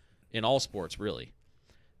in all sports, really.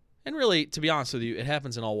 And really, to be honest with you, it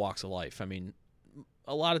happens in all walks of life. I mean,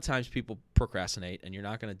 a lot of times people procrastinate, and you're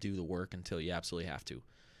not going to do the work until you absolutely have to.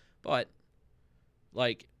 But,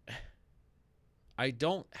 I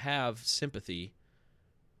don't have sympathy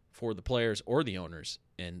for the players or the owners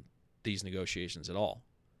in these negotiations at all.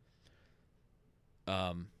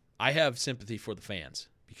 I have sympathy for the fans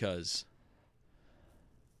because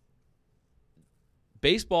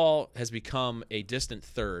baseball has become a distant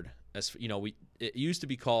third. As it used to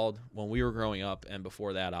be called when we were growing up, and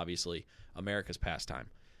before that, obviously, America's pastime.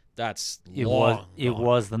 It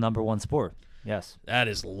was the number one sport. Yes, that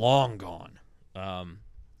is long gone. The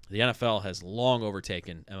NFL has long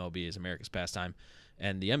overtaken MLB as America's pastime,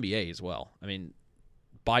 and the NBA as well. I mean,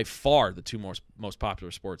 by far the two most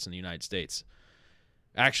popular sports in the United States.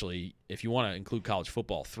 Actually, if you want to include college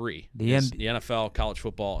football, 3. The NFL, college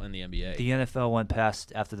football, and the NBA. The NFL went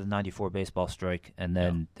past after the '94 baseball strike, and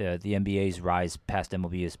then the NBA's rise past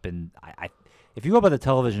MLB has been. If you go by the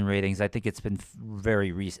television ratings, I think it's been a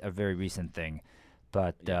very recent thing.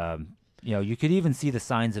 But you could even see the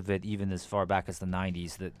signs of it even as far back as the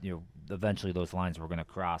 '90s that eventually those lines were going to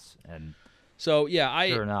cross. And so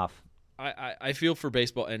sure enough, I feel for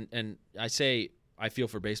baseball, and I say. I feel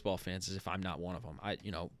for baseball fans as if I'm not one of them.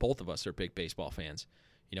 Both of us are big baseball fans.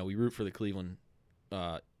 We root for the Cleveland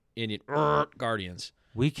Indian Guardians.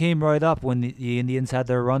 We came right up when the Indians had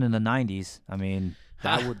their run in the '90s. I mean,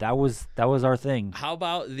 that was our thing. How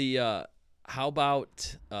about the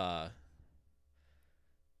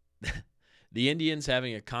Indians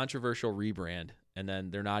having a controversial rebrand, and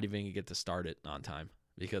then they're not even going to get to start it on time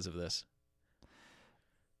because of this?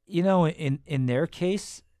 In their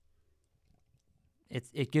case.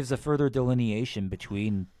 It gives a further delineation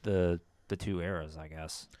between the two eras, I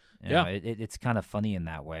guess. It's kind of funny in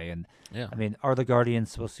that way. And I mean, are the Guardians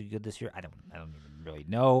supposed to be good this year? I don't even really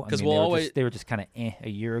know. 'Cause I mean, we'll they were just kind of a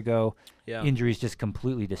year ago. Yeah. Injuries just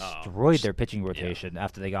completely destroyed their pitching rotation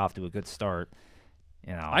after they got off to a good start.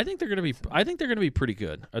 You know, I think they're going to be pretty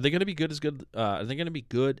good. Are they going to be good? Are they going to be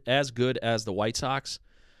good as the White Sox?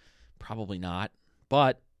 Probably not.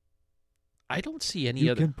 But I don't see any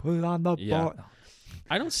you other. can put it on the ball.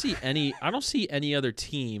 I don't see any other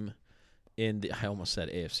team in the. I almost said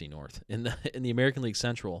AFC North in the American League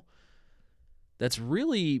Central. That's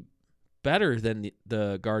really better than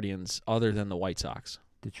the Guardians, other than the White Sox.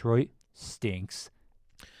 Detroit stinks.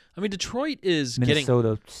 I mean, Detroit is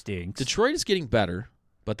Minnesota stinks. Detroit is getting better,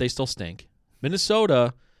 but they still stink.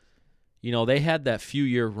 Minnesota, they had that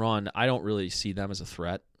few-year run. I don't really see them as a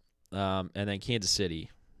threat. And then Kansas City,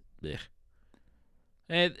 blech.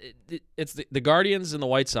 And it's the Guardians and the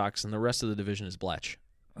White Sox, and the rest of the division is bletch.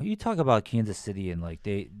 You talk about Kansas City, and like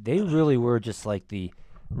they really were just like the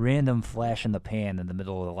random flash in the pan in the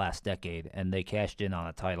middle of the last decade, and they cashed in on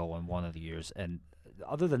a title in one of the years. And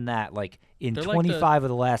other than that, like in 25 of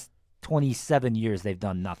the last 27 years, they've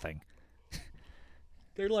done nothing.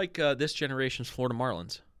 They're like this generation's Florida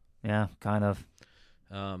Marlins. Yeah, kind of.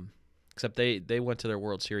 Except they went to their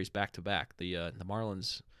World Series back to back. The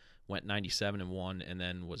Marlins went 97-1, and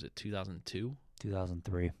then was it 2002?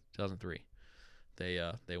 2003. 2003.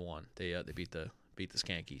 They won. They beat the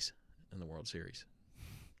Skankies in the World Series.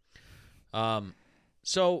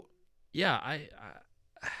 So yeah,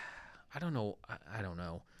 I don't know. I don't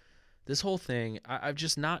know. This whole thing, I've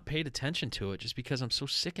just not paid attention to it just because I'm so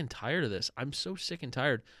sick and tired of this. I'm so sick and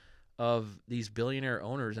tired of these billionaire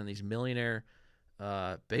owners and these millionaire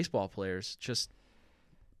baseball players just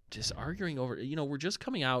arguing over. We're just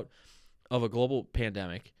coming out of a global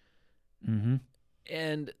pandemic,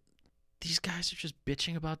 and these guys are just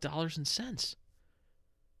bitching about dollars and cents.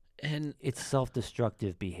 And it's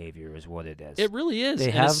self-destructive behavior is what it is. It really is.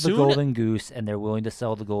 They have the golden goose, and they're willing to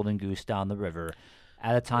sell the golden goose down the river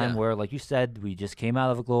at a time where, like you said, we just came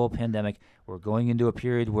out of a global pandemic. We're going into a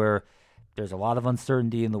period where there's a lot of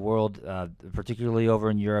uncertainty in the world, particularly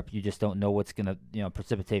over in Europe. You just don't know what's going to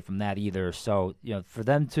precipitate from that either. So, for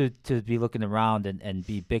them to be looking around and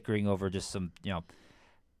be bickering over just some,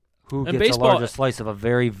 who and gets baseball, a larger slice of a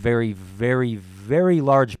very, very, very, very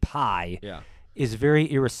large pie is very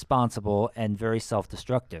irresponsible and very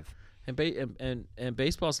self-destructive. And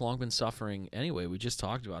baseball's long been suffering anyway. We just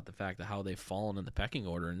talked about the fact of how they've fallen in the pecking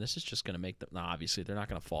order, and this is just going to make them. Now, obviously, they're not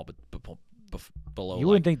going to fall below. You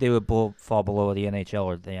wouldn't think they would fall below the NHL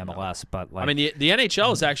or the MLS, but like, I mean, the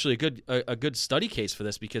NHL is actually a good study case for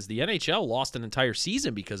this because the NHL lost an entire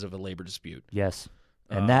season because of a labor dispute. Yes,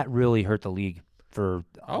 and that really hurt the league for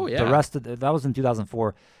the rest of that was in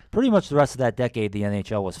 2004. Pretty much the rest of that decade, the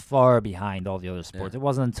NHL was far behind all the other sports. It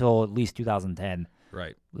wasn't until at least 2010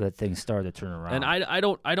 that things started to turn around. And I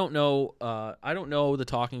don't know the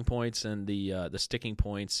talking points and the sticking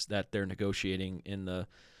points that they're negotiating in the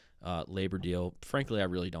labor deal. Frankly, I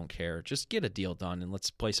really don't care. Just get a deal done and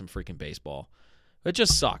let's play some freaking baseball. It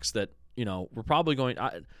just sucks that we're probably going.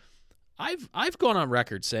 I've gone on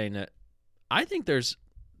record saying that I think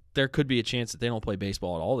there could be a chance that they don't play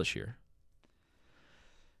baseball at all this year.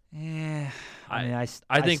 Yeah, I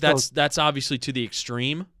think that's obviously to the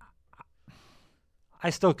extreme. I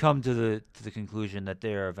still come to the conclusion that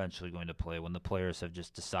they are eventually going to play when the players have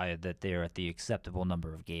just decided that they are at the acceptable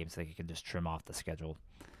number of games they can just trim off the schedule.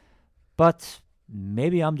 But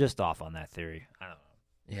maybe I'm just off on that theory. I don't know.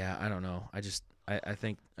 Yeah, I don't know. I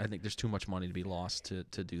think there's too much money to be lost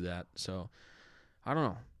to do that. So I don't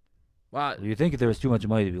know. Well, you think if there was too much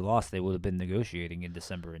money to be lost, they would have been negotiating in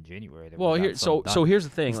December and January. Well, so here's the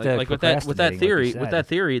thing. Like with that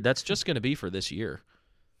theory, that's just going to be for this year.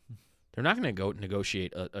 They're not going to go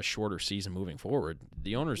negotiate a shorter season moving forward.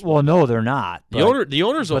 The owners. Well, no, they're not. The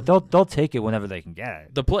owners. But they'll take it whenever they can get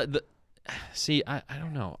it. See, I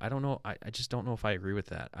don't know. I don't know. I just don't know if I agree with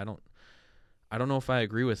that. I don't know if I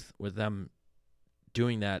agree with them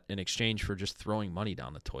doing that in exchange for just throwing money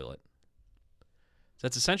down the toilet.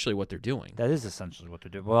 That's essentially what they're doing. That is essentially what they're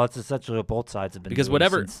doing. Well, it's essentially what both sides have been doing.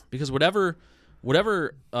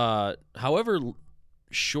 However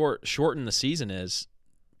shortened the season is,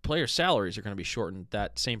 player salaries are going to be shortened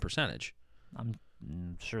that same percentage. I'm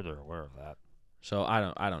sure they're aware of that. So I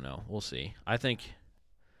don't know. We'll see. I think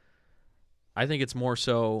it's more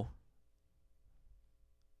so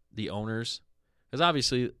the owners, because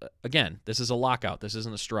obviously, again, this is a lockout. This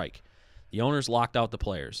isn't a strike. The owners locked out the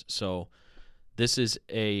players. So this is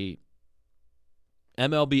a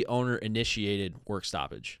MLB owner-initiated work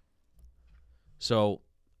stoppage. So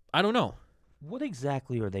I don't know. What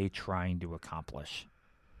exactly are they trying to accomplish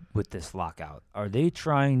with this lockout? Are they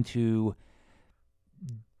trying to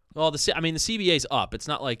Well, the CBA's up. It's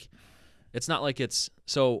not like it's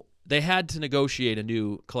so they had to negotiate a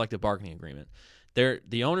new collective bargaining agreement.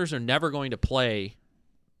 The owners are never going to play.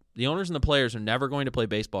 The owners and the players are never going to play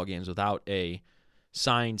baseball games without a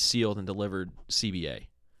signed, sealed, and delivered CBA.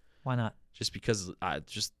 Why not? Just because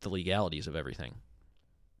just the legalities of everything.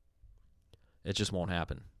 It just won't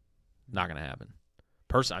happen. Not going to happen.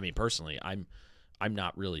 Personally, I'm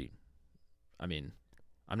not really. I'm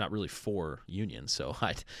not really for unions, so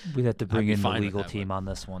we'd have to bring be in the fine with legal that, team but- on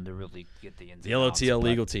this one to really get the ins the and outs, LOTL but-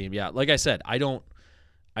 legal team. Yeah, like I said, I don't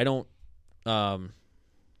know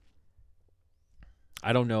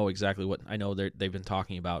exactly what I know. They've been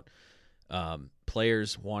talking about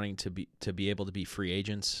players wanting to be able to be free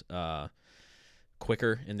agents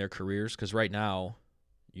quicker in their careers, because right now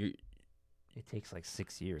It takes like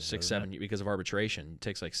 6 years. 6, doesn't 7 because of arbitration. It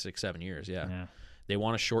takes like 6, 7 years. it? Yeah. Yeah. They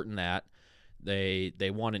want to shorten that.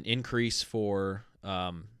 They want an increase for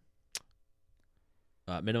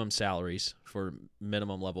minimum salaries for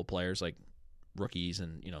minimum level players like rookies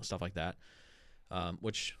and stuff like that,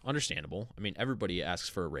 which understandable. I mean, everybody asks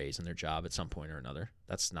for a raise in their job at some point or another.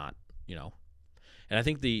 That's not and I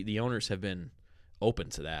think the owners have been open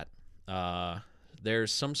to that.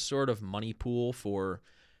 There's some sort of money pool for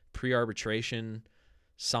pre-arbitration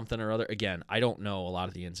something or other. Again, I don't know a lot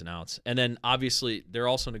of the ins and outs. And then obviously they're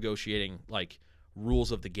also negotiating like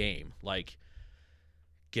rules of the game, like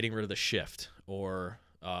getting rid of the shift or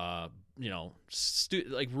like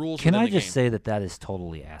rules. Can within I the just game. say that is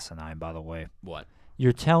totally asinine, by the way. What?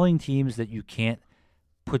 You're telling teams that you can't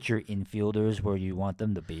put your infielders where you want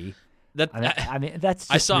them to be. That I mean that's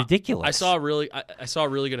just ridiculous. I saw a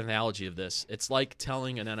really good analogy of this. It's like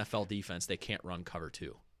telling an NFL defense they can't run cover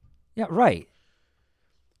 2. Yeah, right.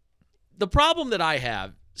 The problem that I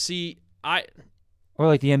have, Or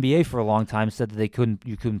like the NBA for a long time said that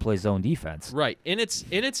you couldn't play zone defense. right, in its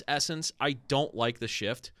essence, I don't like the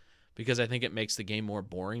shift because I think it makes the game more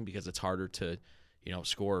boring because it's harder to,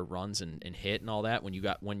 score runs and hit and all that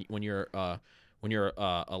when you're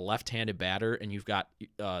a left-handed batter and you've got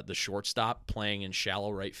the shortstop playing in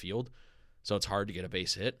shallow right field, so it's hard to get a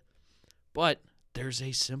base hit. But there's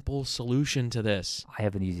a simple solution to this. I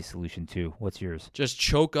have an easy solution too. What's yours? Just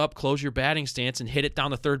choke up, close your batting stance, and hit it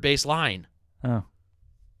down the third base line. Oh,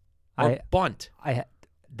 Or bunt.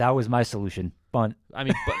 That was my solution. Bunt.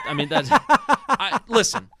 That's.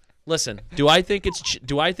 Listen. Do I think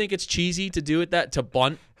it's cheesy to do it to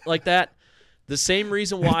bunt like that? The same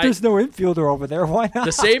reason If why. there's no infielder over there, why not?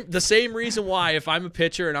 The same reason why if I'm a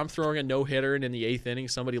pitcher and I'm throwing a no hitter and in the 8th inning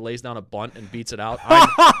somebody lays down a bunt and beats it out,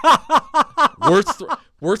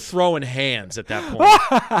 we're throwing hands at that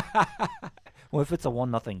point. What if it's a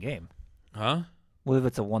 1-0 game? Huh? What if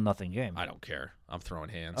it's a 1-0 game? I don't care. I'm throwing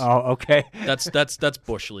hands. Oh, okay. That's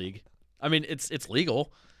Bush League. I mean, it's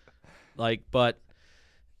legal. But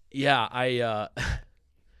yeah,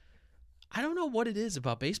 I don't know what it is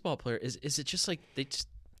about baseball players. Is it just like they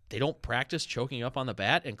don't practice choking up on the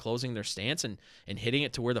bat and closing their stance and hitting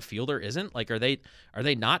it to where the fielder isn't? Like, are they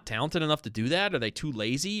not talented enough to do that? Are they too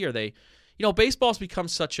lazy? Are they, baseball's become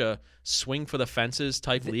such a swing for the fences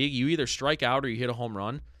type league. You either strike out or you hit a home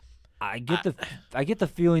run. I get the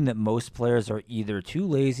feeling that most players are either too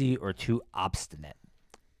lazy or too obstinate,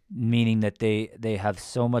 meaning that they have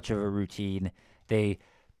so much of a routine. They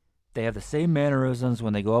have the same mannerisms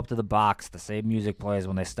when they go up to the box, the same music plays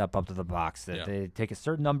when they step up to the box. That They take a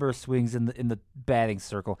certain number of swings in the batting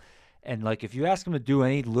circle, and like if you ask them to do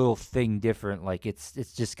any little thing different, like it's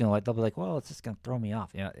just gonna they'll be like, well, it's just gonna throw me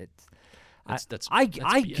off. I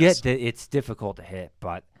BS. get that it's difficult to hit,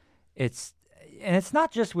 but it's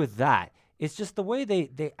not just with that. It's just the way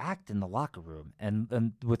they act in the locker room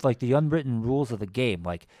and with like the unwritten rules of the game,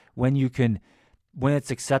 like when it's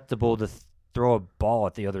acceptable to throw a ball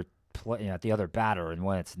at the other at the other batter and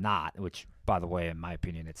when it's not, which by the way, in my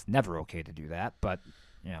opinion, it's never okay to do that. But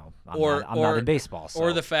I'm not in baseball. So.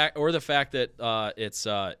 Or the fact that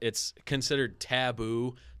it's considered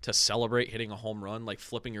taboo to celebrate hitting a home run, like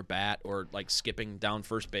flipping your bat or like skipping down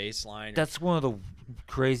first baseline. That's one of the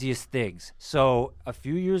craziest things. So a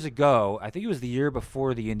few years ago, I think it was the year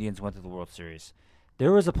before the Indians went to the World Series,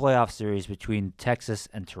 there was a playoff series between Texas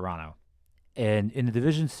and Toronto. And in the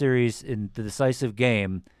division series, in the decisive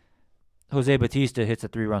game, Jose Bautista hits a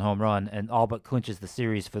 3-run home run and all but clinches the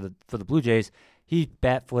series for the Blue Jays. He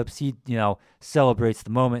bat flips, he celebrates the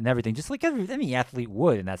moment and everything, just like any athlete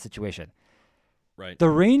would in that situation. Right. The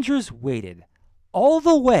Rangers waited all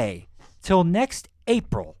the way till next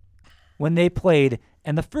April when they played,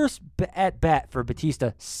 and the first at bat for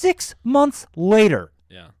Bautista 6 months later,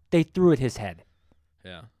 Yeah. they threw at his head.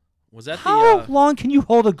 Yeah. Was that How long can you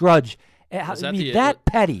hold a grudge Was I that mean, the- that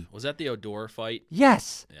petty. Was that the Odor fight?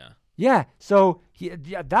 Yes. Yeah. Yeah. So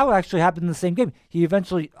that would actually happen in the same game. He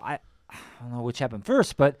eventually, I don't know which happened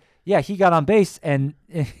first, but yeah, he got on base and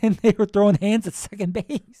they were throwing hands at second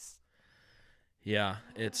base. Yeah,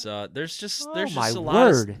 it's there's just Oh, there's my just a lot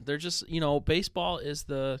of word. they're just baseball is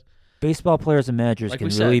the Baseball players and managers Like can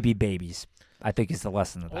we really said. be babies. I think is the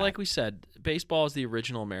lesson of that. well, like we said, baseball is the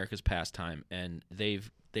original America's pastime, and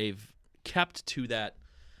they've kept to that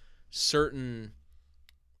certain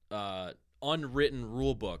unwritten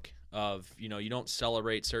rule book of you don't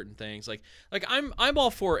celebrate certain things. Like I'm all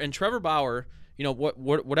for, and Trevor Bauer,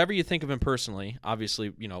 whatever you think of him personally,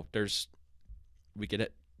 obviously we could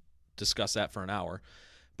discuss that for an hour.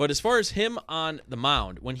 But as far as him on the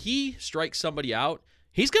mound, when he strikes somebody out,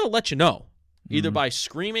 he's going to let you know, either by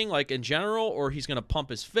screaming like in general, or he's going to pump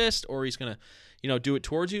his fist, or he's going to, do it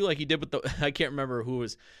towards you like he did with the I can't remember who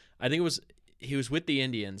was. I think he was with the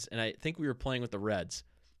Indians, and I think we were playing with the Reds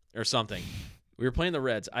or something. We were playing the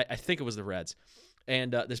Reds. I think it was the Reds.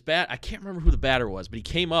 And this I can't remember who the batter was, but he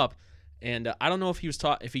came up. And I don't know if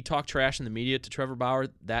he talked trash in the media to Trevor Bauer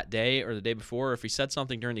that day or the day before, or if he said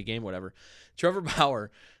something during the game, whatever. Trevor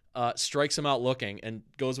Bauer strikes him out looking and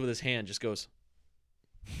goes with his hand, just goes,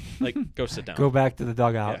 like, go sit down. Go back to the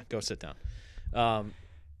dugout. Yeah, go sit down.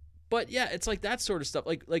 But yeah, it's like that sort of stuff.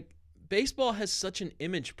 Like baseball has such an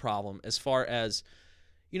image problem as far as,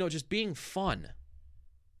 just being fun.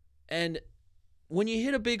 And when you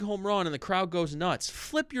hit a big home run and the crowd goes nuts,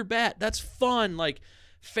 flip your bat. That's fun. Like,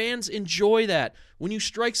 fans enjoy that. When you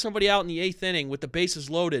strike somebody out in the 8th inning with the bases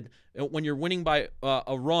loaded, when you're winning by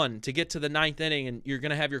a run to get to the 9th inning and you're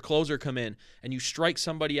going to have your closer come in and you strike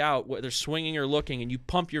somebody out, whether swinging or looking, and you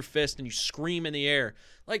pump your fist and you scream in the air.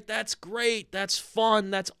 Like, that's great. That's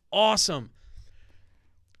fun. That's awesome.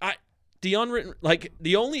 The only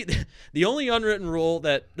unwritten rule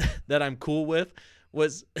that I'm cool with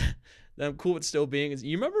was that I'm cool with still being is,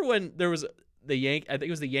 you remember when there was I think it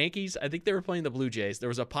was the Yankees. I think they were playing the Blue Jays. There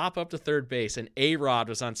was a pop up to third base, and A-Rod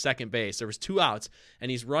was on second base. There was 2 outs,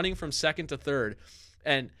 and he's running from second to third.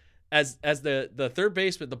 And as the third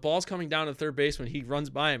baseman, the ball's coming down to the third baseman, he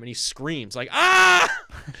runs by him and he screams like, "Ah!"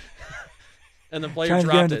 And the player Trying to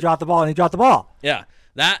get him dropped to it. drop the ball, and he dropped the ball. Yeah,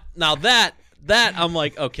 that I'm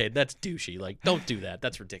like, okay, that's douchey. Like, don't do that.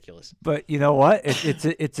 That's ridiculous. But you know what?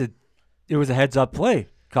 It was a heads up play.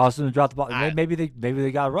 Caused them to drop the ball. Maybe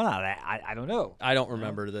they got a run out of that. I don't know. I don't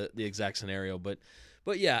remember the exact scenario, but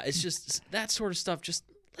yeah, it's just that sort of stuff. Just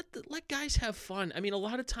let guys have fun. I mean, a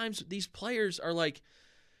lot of times these players are like,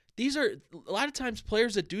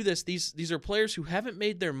 players that do this. These are players who haven't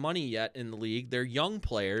made their money yet in the league. They're young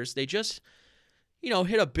players. They just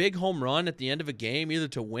hit a big home run at the end of a game, either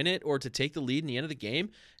to win it or to take the lead in the end of the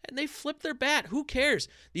game, and they flip their bat. Who cares?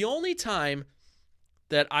 The only time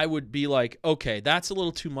that I would be like, okay, that's a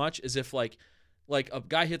little too much, is if like a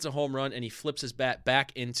guy hits a home run and he flips his bat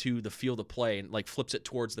back into the field of play and like flips it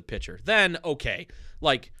towards the pitcher. Then okay,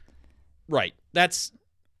 like, right,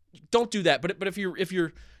 don't do that. But if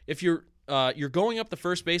you're going up the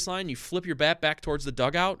first baseline, you flip your bat back towards the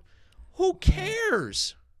dugout. Who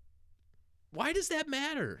cares? Why does that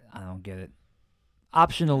matter? I don't get it.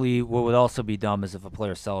 Optionally, what would also be dumb is if a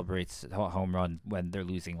player celebrates a home run when they're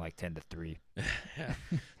losing like 10-3. Yeah.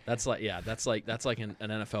 That's like an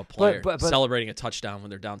NFL player but celebrating a touchdown when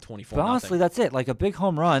they're down 24. But honestly, that's it. Like a big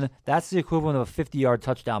home run, that's the equivalent of a 50-yard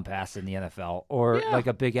touchdown pass in the NFL, or like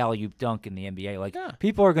a big alley-oop dunk in the NBA. Like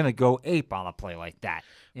people are going to go ape on a play like that.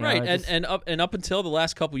 Right, and up until the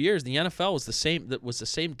last couple of years, the NFL was the same.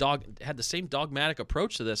 Had the same dogmatic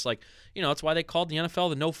approach to this. Like, it's why they called the NFL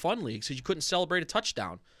the no fun league, because you couldn't celebrate a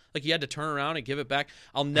touchdown. Like, you had to turn around and give it back.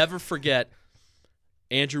 I'll never forget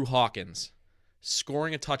Andrew Hawkins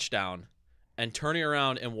scoring a touchdown and turning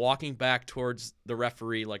around and walking back towards the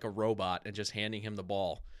referee like a robot and just handing him the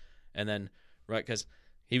ball, and then because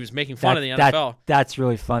he was making fun of the NFL. That's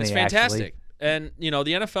really funny. It's fantastic. Actually. And, the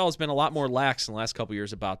NFL has been a lot more lax in the last couple of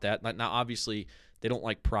years about that. Now, obviously, they don't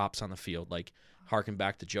like props on the field. Like, harken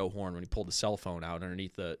back to Joe Horn when he pulled the cell phone out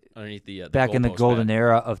underneath the back in the goalpost golden bat.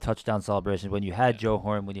 era of touchdown celebrations, when you had Joe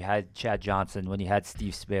Horn, when you had Chad Johnson, when you had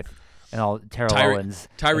Steve Smith, and all Terrell Owens,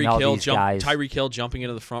 and all these guys. Tyreek Hill jumping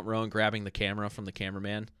into the front row and grabbing the camera from the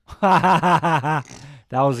cameraman. That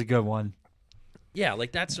was a good one. Yeah,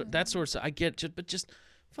 like that sort of stuff. I get it, but just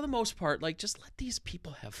for the most part, like, just let these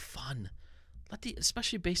people have fun.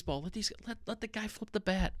 Especially baseball. Let the guy flip the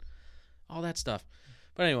bat. All that stuff.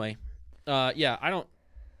 But anyway, yeah, I don't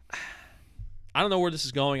know where this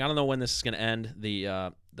is going. I don't know when this is going to end.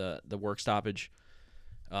 The work stoppage.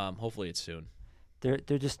 Hopefully it's soon. They're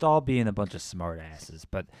just all being a bunch of smart asses.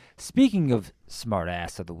 But speaking of smart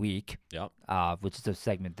ass of the week, Yep. which is a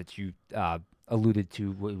segment that you alluded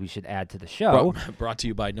to, what we should add to the show. Brought to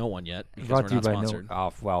you by no one yet because Brought we're to you not by sponsored.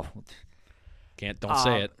 well, Don't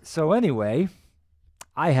say it. So anyway,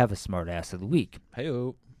 I have a smart ass of the week.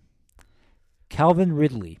 Hey-o. Calvin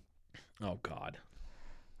Ridley. Oh, God.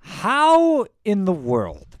 How in the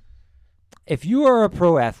world, if you are a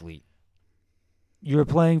pro athlete, you're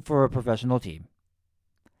playing for a professional team,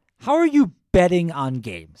 how are you betting on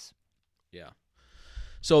games? Yeah.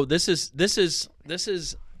 So this is,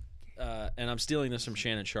 and I'm stealing this from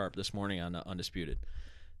Shannon Sharp this morning on Undisputed.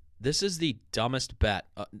 This is the dumbest bet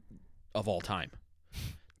of all time.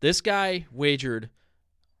 This guy wagered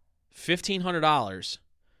 $1,500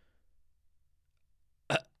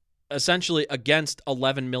 essentially against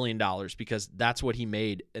 $11 million because that's what he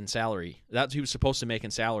made in salary. That's what he was supposed to make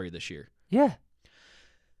in salary this year. Yeah.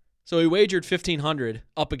 So he wagered $1,500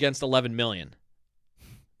 up against $11 million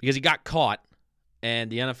because he got caught and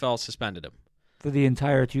the NFL suspended him For the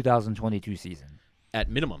entire 2022 season, at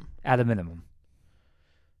minimum. at a minimum.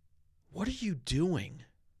 What are you doing?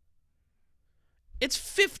 It's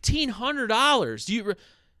 $1,500.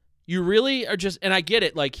 You really are just, and I get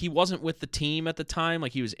it. Like, he wasn't with the team at the time.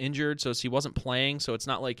 Like, he was injured, so he wasn't playing. So it's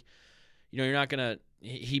not like, you're not gonna.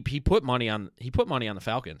 He put money on the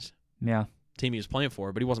Falcons, Yeah. team he was playing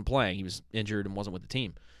for, but he wasn't playing. He was injured and wasn't with the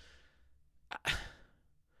team.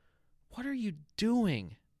 What are you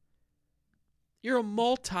doing? You're a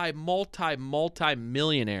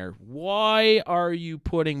multi-millionaire. Why are you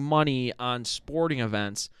putting money on sporting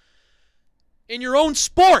events in your own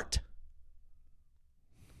sport?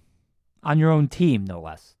 On your own team, no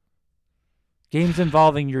less. Games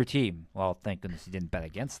involving your team. Well, thank goodness you didn't bet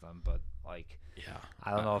against them, but, like, Yeah.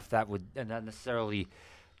 I don't know if that would not necessarily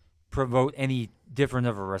promote any different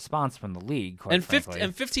of a response from the league, quite And frankly.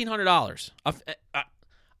 $1,500. A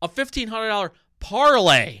 $1,500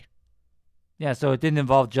 parlay. Yeah, so it didn't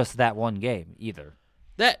involve just that one game either.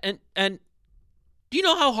 That and do you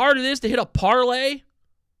know how hard it is to hit a parlay?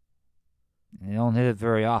 You don't hit it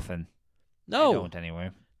very often. No. I don't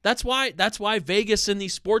anyway. That's why Vegas and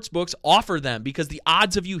these sports books offer them, because the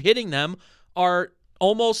odds of you hitting them are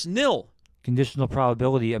almost nil. Conditional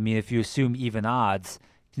probability, I mean, if you assume even odds,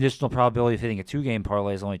 conditional probability of hitting a 2-game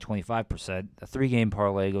parlay is only 25%. A 3-game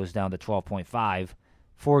parlay goes down to 12.5.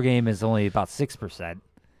 4-game is only about 6%.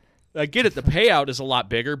 I get it, the payout is a lot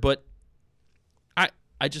bigger, but I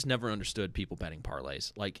just never understood people betting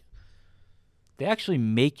parlays. Like, They actually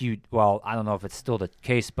make you, well, I don't know if it's still the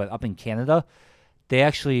case, but up in Canada, they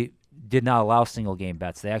actually did not allow single-game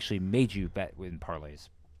bets. They actually made you bet in parlays.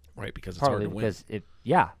 right, because it's Partly hard to win. because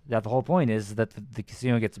the whole point is that the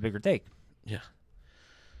casino gets a bigger take. Yeah.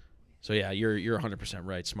 So yeah, you're 100%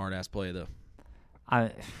 right. Smart ass play though.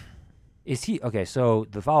 Is he okay? So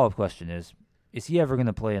the follow-up question is he ever going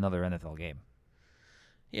to play another NFL game?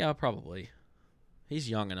 Yeah, probably. He's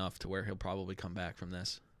young enough to where he'll probably come back from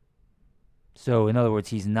this. So in other words,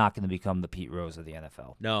 he's not going to become the Pete Rose of the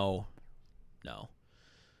NFL. No.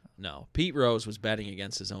 Pete Rose was betting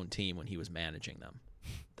against his own team when he was managing them.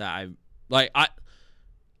 I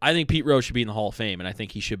think Pete Rose should be in the Hall of Fame, and I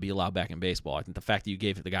think he should be allowed back in baseball. I think the fact that you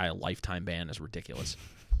gave the guy a lifetime ban is ridiculous.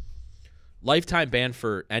 Lifetime ban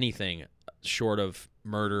for anything short of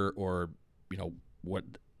murder or, what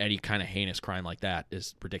any kind of heinous crime like that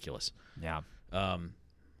is ridiculous. Yeah.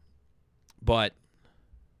 But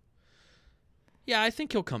yeah, I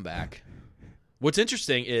think he'll come back. What's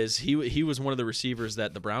interesting is he was one of the receivers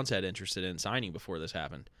that the Browns had interested in signing before this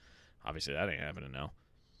happened. Obviously, that ain't happening now.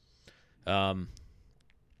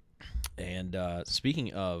 And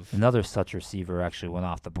speaking of, Another such receiver actually went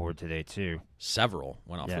off the board today too. several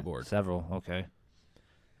went off Yeah, the board. Several. Okay.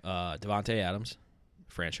 Devontae Adams,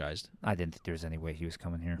 franchised. I didn't think there was any way he was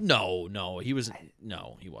coming here. No, he wasn't.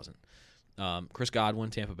 Chris Godwin,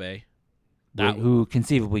 Tampa Bay. Who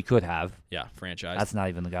conceivably could have. Yeah, franchised. That's not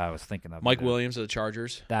even the guy I was thinking of. Mike either. Williams of the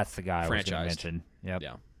Chargers. That's the guy I was going to Franchised. mention. Yep.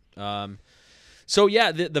 Yeah. So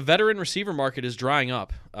yeah, the veteran receiver market is drying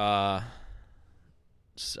up. A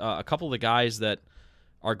couple of the guys that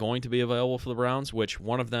are going to be available for the Browns, which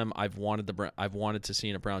one of them I've wanted to see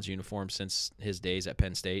in a Browns uniform since his days at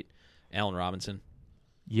Penn State, Allen Robinson.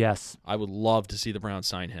 Yes. I would love to see the Browns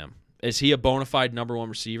sign him. Is he a bona fide number one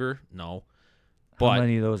receiver? No. How But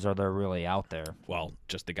many of those are there really out there? well,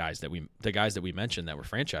 just the guys that we mentioned that were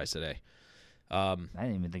franchised today. I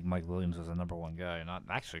didn't even think Mike Williams was the number one guy. Not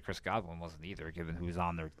actually, Chris Godwin wasn't either, given who was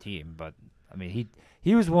on their team. But I mean,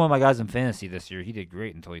 he was one of my guys in fantasy this year. He did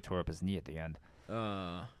great until he tore up his knee at the end. Who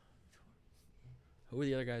were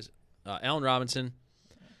the other guys? Allen Robinson.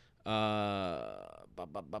 Who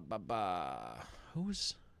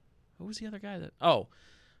was the other guy that? Oh,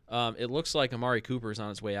 it looks like Amari Cooper is on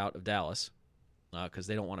his way out of Dallas because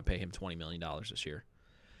they don't want to pay him $20 million this year.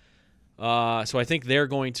 So I think they're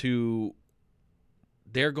going to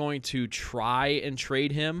try and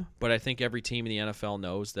trade him, but I think every team in the NFL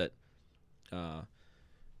knows that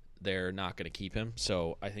they're not going to keep him.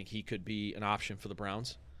 So I think he could be an option for the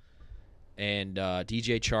Browns. And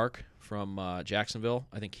DJ Chark from Jacksonville,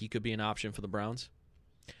 I think he could be an option for the Browns.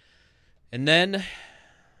 And then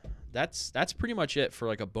that's pretty much it for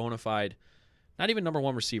like a bona fide, not even number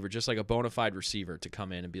one receiver, just like a bona fide receiver to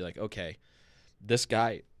come in and be like, okay, this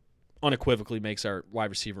guy unequivocally makes our wide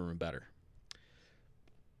receiver room better.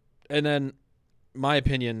 And then, my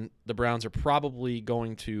opinion, the Browns are probably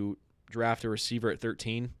going to draft a receiver at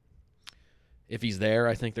 13. If he's there,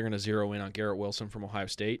 I think they're going to zero in on Garrett Wilson from Ohio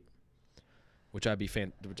State, which I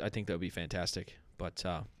think that would be fantastic. But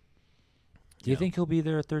do you think he'll be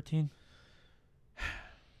there at 13?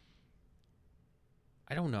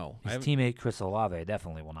 I don't know. His teammate Chris Olave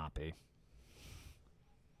definitely will not be.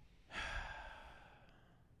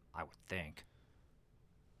 I would think.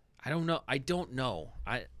 I don't know. I don't know.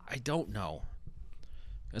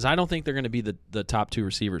 Because I don't think they're going to be the top two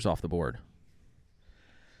receivers off the board.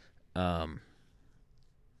 I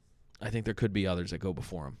think there could be others that go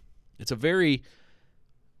before him.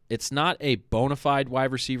 It's not a bona fide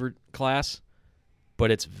wide receiver class, but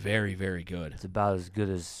it's very, very good. It's about as good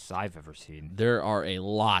as I've ever seen. There are a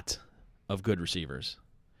lot of good receivers.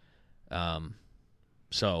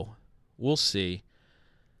 So we'll see.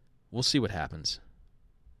 We'll see what happens.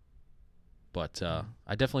 But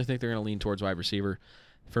I definitely think they're going to lean towards wide receiver.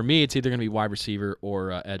 For me, it's either going to be wide receiver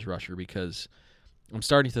or edge rusher because I'm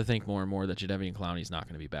starting to think more and more that Jadeveon Clowney is not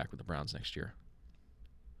going to be back with the Browns next year.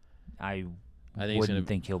 I wouldn't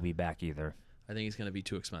think he'll be back either. I think he's going to be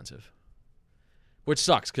too expensive, which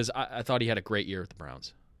sucks because I thought he had a great year with the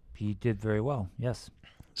Browns. He did very well, yes.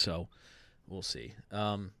 So we'll see.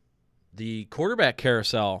 The quarterback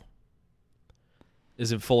carousel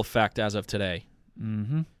is in full effect as of today.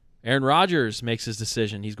 Mm-hmm. Aaron Rodgers makes his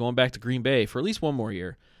decision. He's going back to Green Bay for at least one more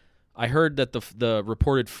year. I heard that the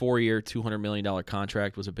reported 4-year, $200 million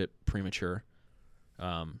contract was a bit premature.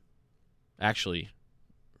 Actually,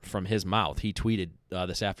 from his mouth, he tweeted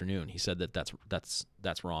this afternoon. He said that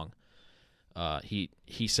that's wrong.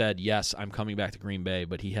 He said, yes, I'm coming back to Green Bay,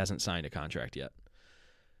 but he hasn't signed a contract yet.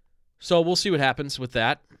 So we'll see what happens with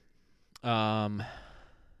that. And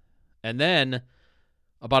then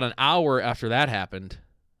about an hour after that happened,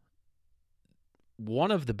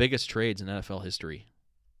 one of the biggest trades in NFL history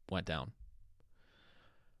went down.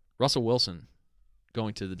 Russell Wilson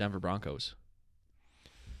going to the Denver Broncos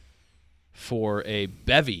for a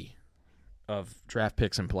bevy of draft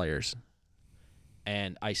picks and players.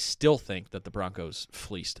 And I still think that the Broncos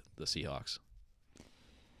fleeced the Seahawks.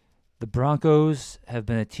 The Broncos have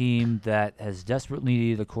been a team that has desperately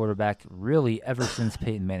needed a quarterback really ever since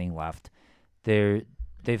Peyton Manning left.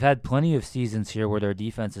 They've had plenty of seasons here where their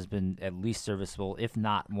defense has been at least serviceable, if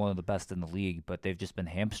not one of the best in the league, but they've just been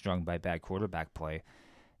hamstrung by bad quarterback play.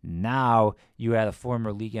 Now you add a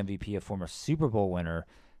former league MVP, a former Super Bowl winner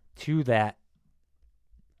to that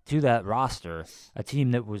roster, a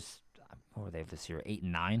team that was, what were they this year,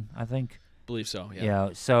 8-9, I think? Believe so, yeah. Yeah,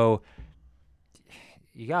 so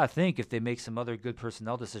you got to think if they make some other good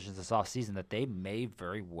personnel decisions this offseason that they may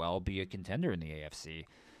very well be a contender in the AFC.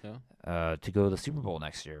 Yeah. To go to the Super Bowl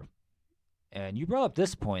next year. And you brought up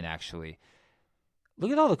this point, actually. Look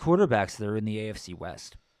at all the quarterbacks that are in the AFC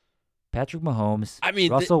West. Patrick Mahomes,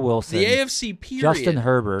 Russell Wilson, the AFC period. Justin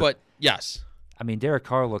Herbert. But, yes. I mean, Derek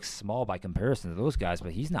Carr looks small by comparison to those guys,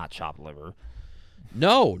 but he's not chopped liver.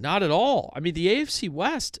 No, not at all. I mean, the AFC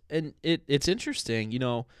West, and it's interesting,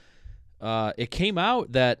 it came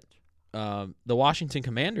out that the Washington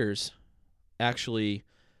Commanders actually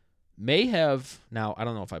may have, now I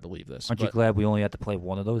don't know if I believe this. Aren't you glad we only have to play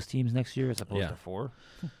one of those teams next year as opposed to four?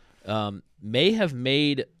 May have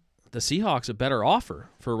made the Seahawks a better offer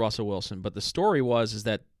for Russell Wilson, but the story is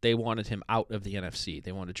that they wanted him out of the NFC.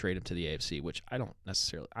 They wanted to trade him to the AFC, which I don't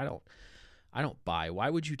buy. Why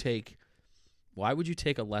would you take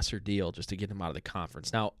a lesser deal just to get him out of the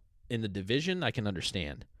conference? Now, in the division, I can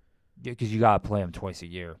understand. Yeah, because you got to play them twice a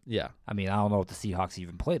year. Yeah. I mean, I don't know if the Seahawks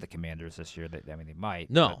even play the Commanders this year. They might.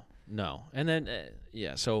 No. And then,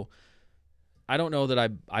 so I don't know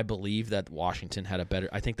that I believe that Washington had a better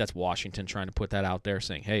 – I think that's Washington trying to put that out there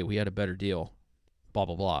saying, hey, we had a better deal, blah,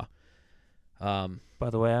 blah, blah. By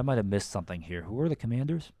the way, I might have missed something here. Who are the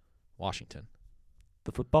Commanders? Washington.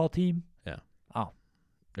 The football team? Yeah. Oh.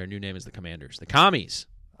 Their new name is the Commanders. The Commies.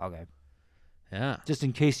 Okay. Yeah. Just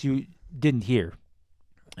in case you didn't hear.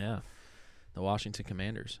 Yeah. The Washington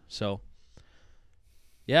Commanders. So,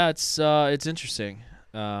 yeah, it's interesting.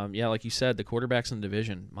 Yeah, like you said, the quarterbacks in the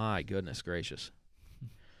division, my goodness gracious.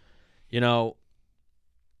 You know,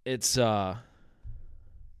 it's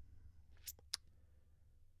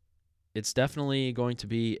definitely going to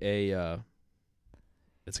be a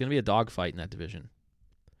dogfight in that division.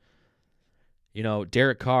 You know,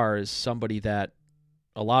 Derek Carr is somebody that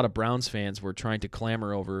a lot of Browns fans were trying to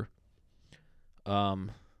clamor over.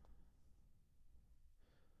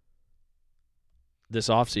 This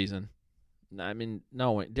offseason. I mean,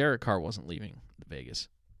 no, Derek Carr wasn't leaving Vegas.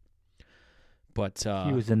 But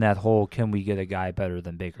He was in that whole, can we get a guy better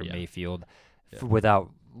than Baker Yeah. Mayfield Yeah.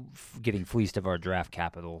 without getting fleeced of our draft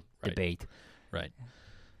capital Right. debate. Right.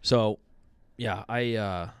 So,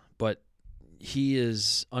 yeah, but he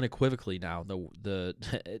is unequivocally now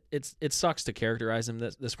it sucks to characterize him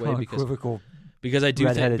this way Unequivocal because I do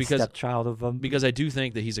think redheaded stepchild of them. because I do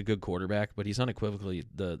think that he's a good quarterback, but he's unequivocally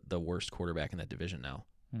the worst quarterback in that division now.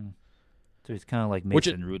 So he's kind of like Which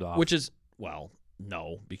Mason Rudolph. Which is, well,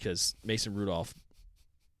 no, because Mason Rudolph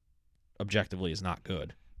objectively is not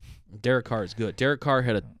good. Derek Carr is good. Derek Carr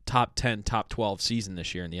had a top 10, top 12 season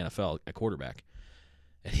this year in the NFL at quarterback,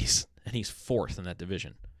 and he's fourth in that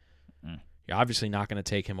division. You're obviously not going to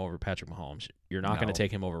take him over Patrick Mahomes. You're not going to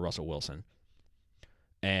take him over Russell Wilson.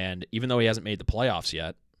 And even though he hasn't made the playoffs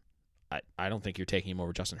yet, I don't think you're taking him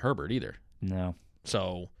over Justin Herbert either. No.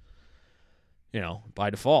 So, by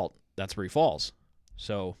default, that's where he falls.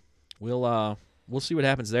 So we'll see what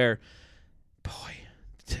happens there. Boy,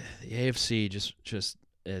 the AFC just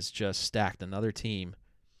has just stacked another team.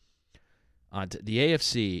 The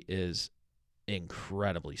AFC is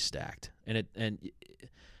incredibly stacked, and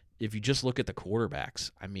if you just look at the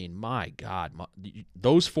quarterbacks, I mean, my God,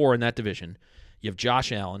 those four in that division. You have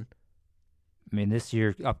Josh Allen. I mean, this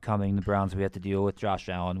year upcoming, the Browns, we have to deal with Josh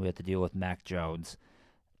Allen. We have to deal with Mac Jones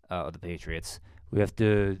of the Patriots. We have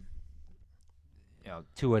to,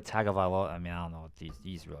 Tua Tagovailoa. I mean, I don't know.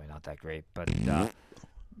 He's really not that great, but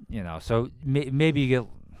so maybe you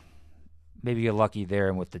get lucky there,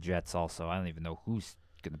 and with the Jets also. I don't even know who's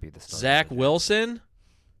going to be the starter. Zach Wilson.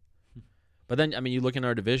 But then, I mean, you look in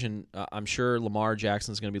our division, I'm sure Lamar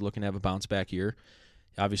Jackson's going to be looking to have a bounce-back year.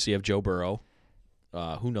 Obviously, you have Joe Burrow.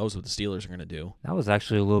 Who knows what the Steelers are going to do? That was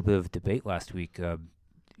actually a little bit of debate last week.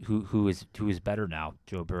 Who is better now,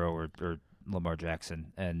 Joe Burrow or Lamar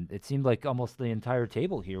Jackson? And it seemed like almost the entire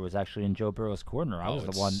table here was actually in Joe Burrow's corner. I was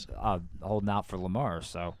the one holding out for Lamar.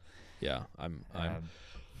 So yeah,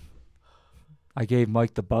 I gave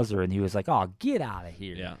Mike the buzzer, and he was like, "Oh, get out of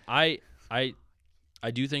here." Yeah,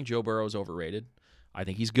 I do think Joe Burrow is overrated. I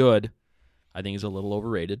think he's good. I think he's a little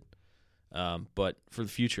overrated. But for the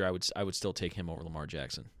future, I would still take him over Lamar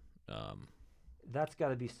Jackson. That's got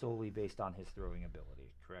to be solely based on his throwing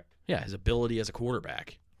ability, correct? Yeah, his ability as a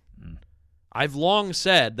quarterback. I've long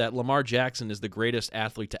said that Lamar Jackson is the greatest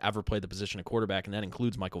athlete to ever play the position of quarterback, and that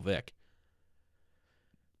includes Michael Vick.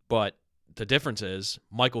 But the difference is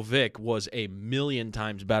Michael Vick was a million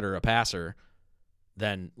times better a passer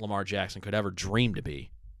than Lamar Jackson could ever dream to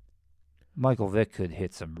be. Michael Vick could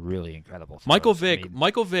hit some really incredible throws. Michael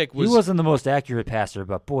Vick was. He wasn't the most accurate passer,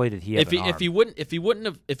 but boy, did he have an arm. If he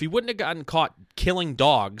wouldn't have gotten caught killing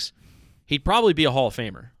dogs, he'd probably be a Hall of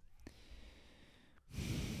Famer.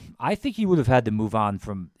 I think he would have had to move on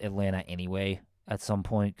from Atlanta anyway at some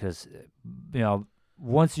point because,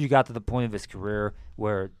 once you got to the point of his career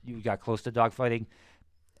where you got close to dogfighting,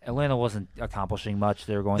 Atlanta wasn't accomplishing much.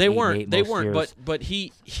 They were going. They weren't. Years. But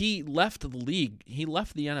he left the league. He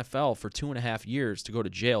left the NFL for 2.5 years to go to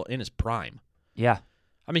jail in his prime. Yeah.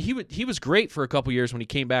 I mean, he was great for a couple years when he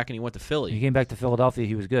came back and he went to Philly. He came back to Philadelphia.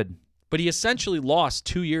 He was good. But he essentially lost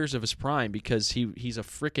 2 years of his prime because he's a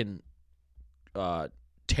freaking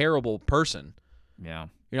terrible person. Yeah.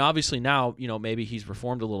 Obviously now, maybe he's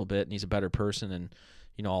reformed a little bit and he's a better person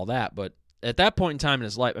and all that. But at that point in time in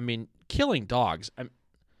his life, I mean, killing dogs.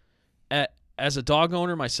 As a dog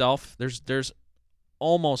owner myself, there's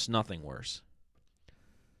almost nothing worse.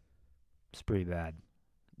 It's pretty bad.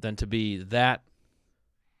 Than to be that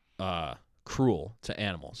cruel to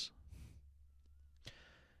animals.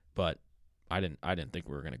 But I didn't think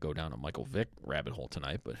we were going to go down a Michael Vick rabbit hole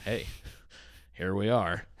tonight, but hey, here we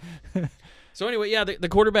are. So anyway, yeah, the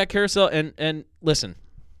quarterback carousel and listen.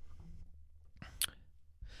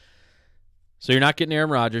 So you're not getting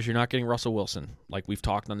Aaron Rodgers, you're not getting Russell Wilson, like we've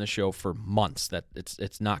talked on this show for months that it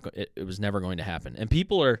was never going to happen. And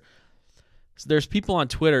there's people on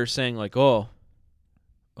Twitter saying like,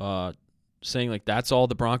 that's all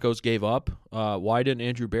the Broncos gave up. Why didn't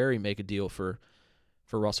Andrew Berry make a deal for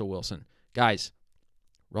Russell Wilson? Guys,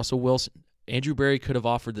 Russell Wilson, Andrew Berry could have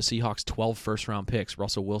offered the Seahawks 12 first-round picks.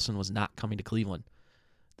 Russell Wilson was not coming to Cleveland.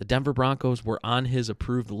 The Denver Broncos were on his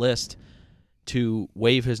approved list to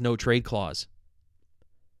waive his no-trade clause.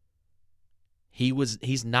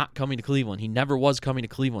 He's not coming to Cleveland. He never was coming to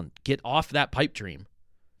Cleveland. Get off that pipe dream.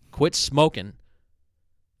 Quit smoking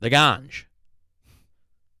the ganj.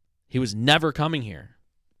 He was never coming here.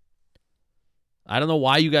 I don't know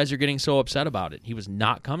why you guys are getting so upset about it. He was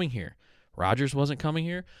not coming here. Rodgers wasn't coming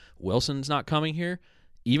here. Wilson's not coming here.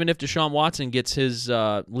 Even if Deshaun Watson gets his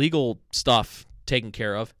legal stuff taken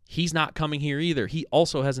care of, he's not coming here either. He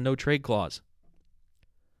also has a no-trade clause.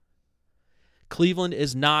 Cleveland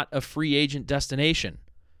is not a free agent destination.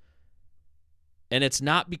 And it's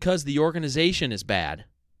not because the organization is bad.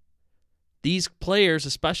 These players,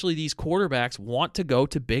 especially these quarterbacks, want to go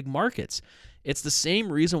to big markets. It's the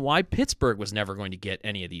same reason why Pittsburgh was never going to get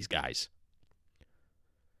any of these guys.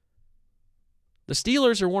 The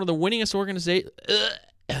Steelers are one of the winningest organizations.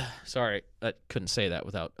 Sorry, I couldn't say that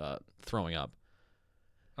without throwing up.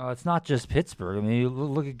 It's not just Pittsburgh. I mean, you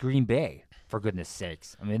look at Green Bay, for goodness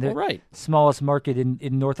sakes. I mean, they're right. Smallest market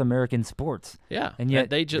in North American sports. Yeah. And yet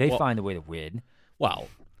they find a way to win. Well,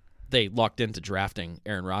 they lucked into drafting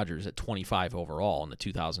Aaron Rodgers at 25 overall in the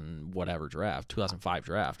 2005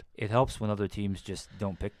 draft. It helps when other teams just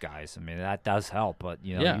don't pick guys. I mean, that does help, but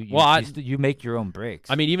you make your own breaks.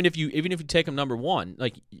 I mean, even if you take him number one,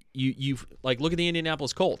 like you look at the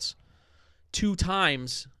Indianapolis Colts. 2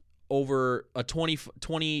 times over a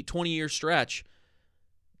 20-year stretch,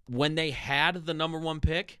 when they had the number 1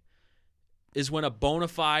 pick, is when a bona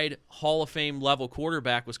fide Hall of Fame level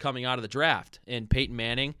quarterback was coming out of the draft, and Peyton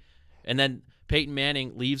Manning. And then Peyton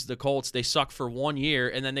Manning leaves the Colts. They suck for 1 year,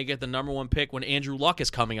 and then they get the number 1 pick when Andrew Luck is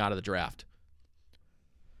coming out of the draft.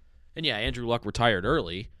 And yeah, Andrew Luck retired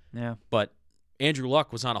early. Yeah. But Andrew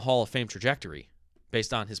Luck was on a Hall of Fame trajectory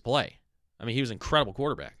based on his play. I mean, he was an incredible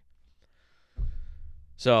quarterback.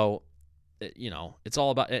 So, it's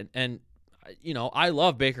all about and I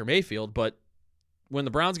love Baker Mayfield, but when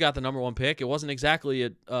the Browns got the number 1 pick, it wasn't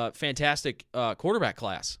exactly a fantastic quarterback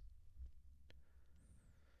class.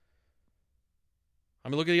 I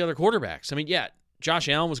mean, look at the other quarterbacks. I mean, yeah, Josh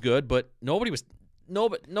Allen was good, but nobody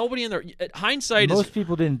in there. Hindsight most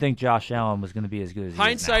people didn't think Josh Allen was going to be as good as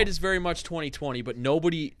hindsight is very much 20/20, but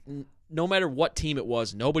nobody, no matter what team it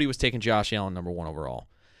was, nobody was taking Josh Allen number 1 overall.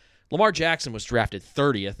 Lamar Jackson was drafted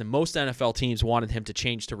 30th, and most NFL teams wanted him to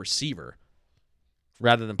change to receiver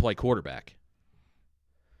rather than play quarterback.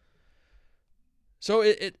 So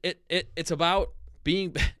it's about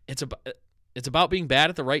being being bad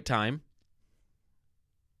at the right time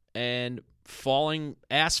and falling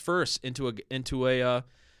ass first into a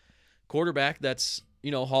quarterback that's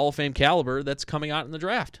Hall of Fame caliber that's coming out in the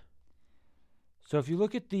draft. So if you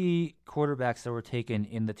look at the quarterbacks that were taken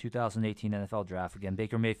in the 2018 NFL draft, again,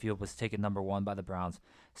 Baker Mayfield was taken number 1 by the Browns.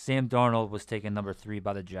 Sam Darnold was taken number 3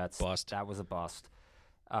 by the Jets. Bust. That was a bust.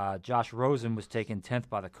 Josh Rosen was taken 10th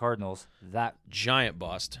by the Cardinals. That giant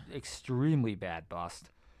bust. Extremely bad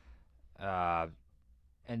bust.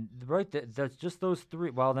 And that's just those 3.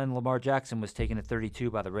 Well, then Lamar Jackson was taken at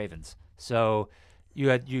 32 by the Ravens. So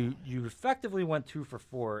you effectively went 2 for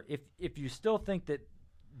 4. If you still think that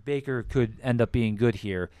Baker could end up being good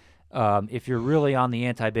here, if you're really on the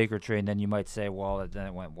anti-Baker train, then you might say, well, then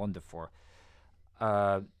it went 1 to 4.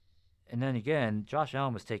 And then again, Josh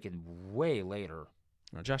Allen was taken way later.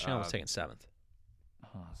 No, Josh Allen was taken 7th.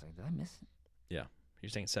 I was like, did I miss it? Yeah, he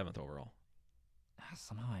was taken 7th overall.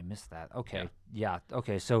 Somehow I missed that. Okay, yeah.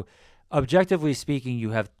 Okay, so objectively speaking,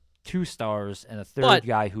 you have 2 stars and a third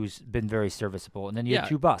guy who's been very serviceable, and then you have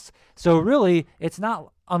 2 busts. So really, it's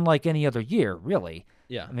not unlike any other year, really.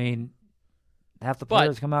 Yeah. I mean, half the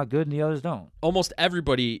players come out good and the others don't. Almost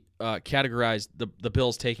everybody categorized the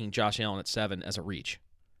Bills taking Josh Allen at 7 as a reach.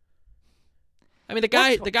 I mean, the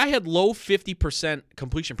guy had low 50%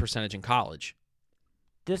 completion percentage in college.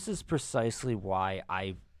 This is precisely why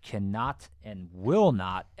I cannot and will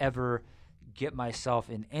not ever get myself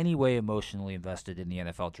in any way emotionally invested in the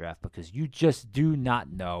NFL draft, because you just do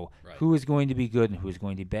not know who is going to be good and who is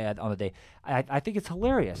going to be bad on the day. I think it's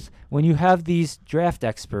hilarious when you have these draft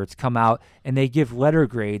experts come out and they give letter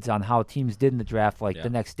grades on how teams did in the draft the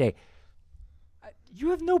next day. You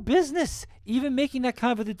have no business even making that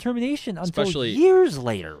kind of a determination until years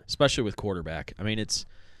later. Especially with quarterback. I mean, it's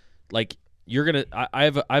like I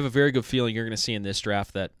have a very good feeling you're going to see in this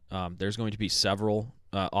draft that there's going to be several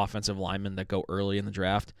offensive linemen that go early in the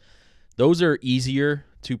draft. Those are easier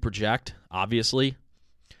to project, obviously.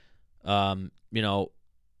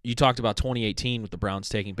 You talked about 2018 with the Browns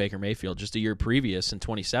taking Baker Mayfield. Just a year previous, in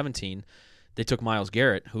 2017, they took Myles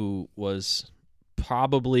Garrett, who was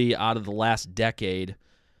probably out of the last decade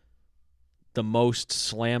the most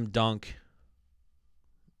slam dunk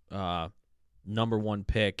number one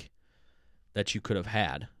pick that you could have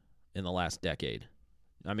had in the last decade.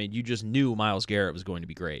 I mean, you just knew Myles Garrett was going to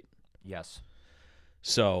be great. Yes.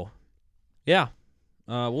 So, yeah,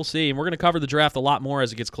 we'll see. And we're going to cover the draft a lot more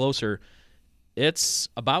as it gets closer. It's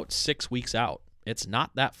about 6 weeks out. It's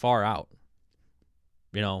not that far out.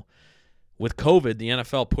 You know, with COVID, the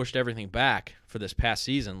NFL pushed everything back for this past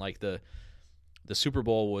season. Like the Super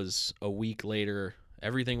Bowl was a week later.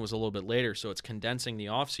 Everything was a little bit later, so it's condensing the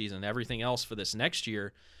offseason. Everything else for this next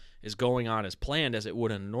year is going on as planned as it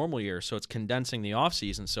would in a normal year, so it's condensing the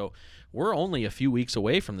offseason. So we're only a few weeks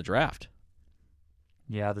away from the draft.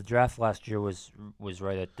 Yeah, the draft last year was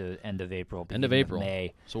right at the end of April. End of April.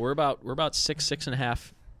 May. So we're about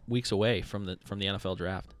 6.5 weeks away from the NFL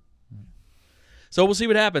draft. So we'll see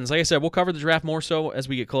what happens. Like I said, we'll cover the draft more so as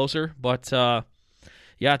we get closer. But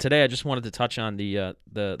yeah, today I just wanted to touch on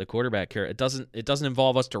the quarterback here. It doesn't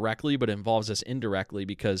involve us directly, but it involves us indirectly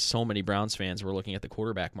because so many Browns fans were looking at the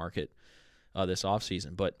quarterback market this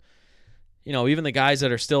offseason. But you know, even the guys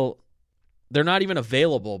that are still, they're not even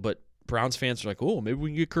available, but Browns fans are like, oh, maybe we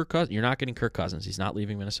can get Kirk Cousins. You're not getting Kirk Cousins. He's not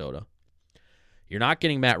leaving Minnesota. You're not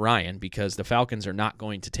getting Matt Ryan because the Falcons are not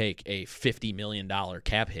going to take a $50 million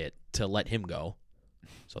cap hit to let him go.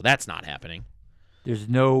 So that's not happening. There's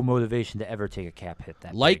no motivation to ever take a cap hit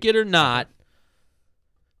that Like big. it or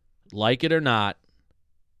not,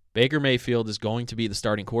 Baker Mayfield is going to be the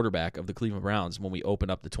starting quarterback of the Cleveland Browns when we open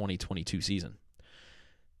up the 2022 season.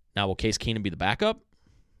 Now, will Case Keenum be the backup?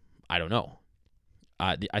 I don't know.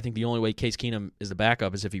 I think the only way Case Keenum is the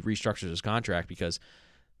backup is if he restructures his contract because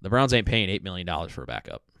the Browns ain't paying $8 million for a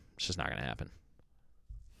backup. It's just not going to happen.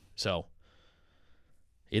 So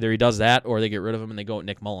either he does that or they get rid of him and they go with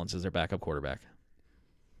Nick Mullins as their backup quarterback.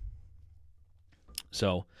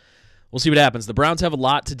 So we'll see what happens. The Browns have a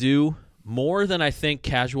lot to do, more than I think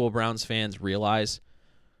casual Browns fans realize,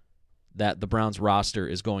 that the Browns roster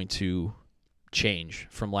is going to change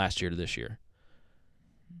from last year to this year.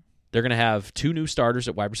 They're going to have 2 new starters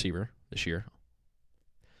at wide receiver this year.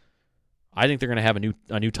 I think they're going to have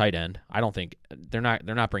a new tight end. I don't think they're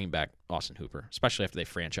not bringing back Austin Hooper, especially after they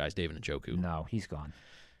franchise David Njoku. No, he's gone.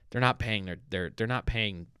 They're not paying they're not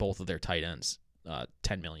paying both of their tight ends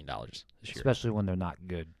 $10 million this year, Especially when they're not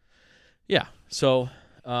good. Yeah. So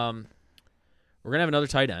we're gonna have another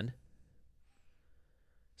tight end.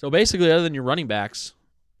 So basically, other than your running backs,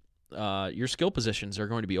 your skill positions are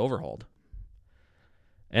going to be overhauled.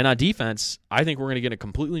 And on defense, I think we're going to get a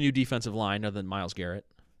completely new defensive line other than Myles Garrett.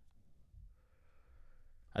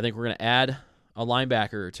 I think we're going to add a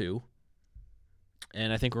linebacker or two.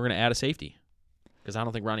 And I think we're going to add a safety because I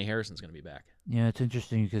don't think Ronnie Harrison's going to be back. Yeah, it's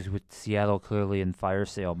interesting because with Seattle clearly in fire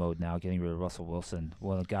sale mode now, getting rid of Russell Wilson,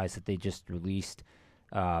 one of the guys that they just released,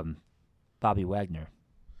 Bobby Wagner.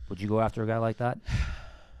 Would you go after a guy like that?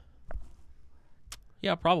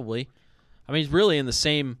 Yeah, probably. I mean, he's really in the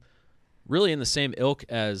same ilk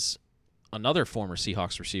as another former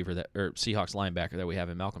Seahawks receiver or Seahawks linebacker that we have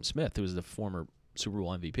in Malcolm Smith, who was the former Super Bowl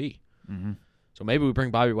MVP. Mm-hmm. So maybe we bring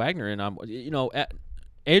Bobby Wagner in.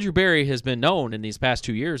 Andrew Berry has been known in these past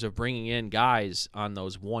 2 years of bringing in guys on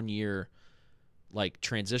those 1 year, like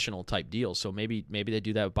transitional type deals. So maybe they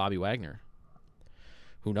do that with Bobby Wagner.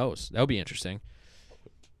 Who knows? That would be interesting.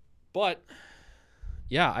 But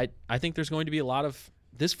yeah, I think there's going to be a lot of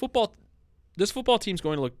this football team's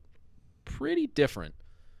going to look pretty different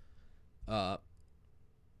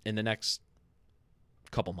in the next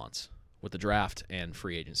couple months with the draft and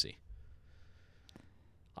free agency.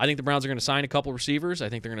 I think the Browns are going to sign a couple receivers. I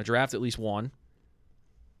think they're going to draft at least one.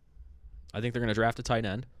 I think they're going to draft a tight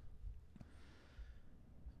end.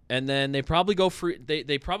 And then they probably go free.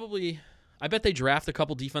 I bet they draft a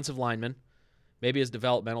couple defensive linemen, maybe as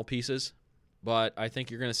developmental pieces. But I think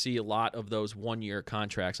you're going to see a lot of those 1 year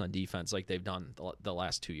contracts on defense like they've done the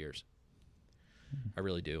last 2 years. I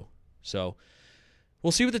really do. So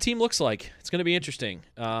we'll see what the team looks like. It's going to be interesting.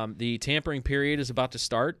 The tampering period is about to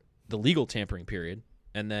start, the legal tampering period.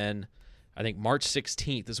 And then I think March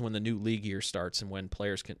 16th is when the new league year starts and when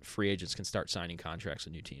free agents can start signing contracts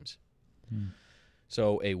with new teams.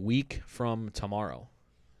 So a week from tomorrow,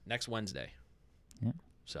 next Wednesday. Yeah.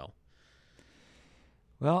 So.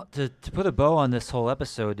 Well, to put a bow on this whole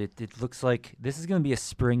episode, it looks like this is going to be a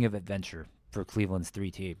spring of adventure for Cleveland's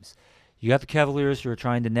 3 teams. You got the Cavaliers who are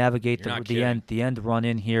trying to navigate the end run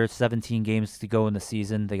in here. 17 games to go in the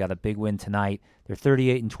season. They got a big win tonight. They're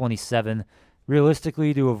 38-27.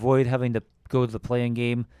 Realistically, to avoid having to go to the play-in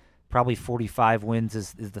game, probably 45 wins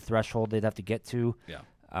is the threshold they'd have to get to.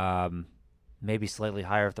 Yeah. maybe slightly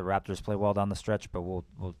higher if the Raptors play well down the stretch, but we'll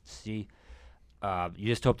see. You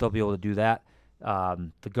just hope they'll be able to do that.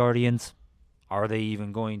 The Guardians, are they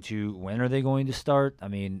even going to? When are they going to start? I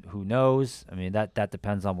mean, who knows? I mean, that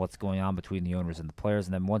depends on what's going on between the owners and the players.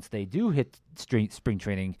 And then once they do hit spring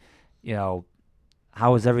training,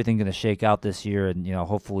 how is everything going to shake out this year? And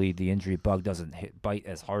hopefully the injury bug doesn't bite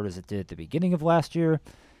as hard as it did at the beginning of last year.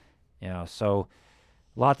 So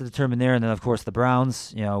a lot to determine there. And then of course the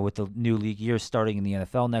Browns, with the new league year starting in the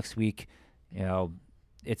NFL next week,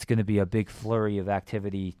 it's going to be a big flurry of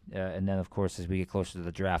activity. And then, of course, as we get closer to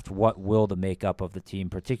the draft, what will the makeup of the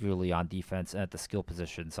team, particularly on defense and at the skill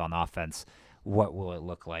positions on offense, what will it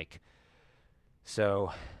look like?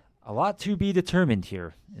 So a lot to be determined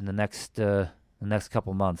here in the next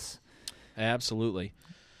couple months. Absolutely.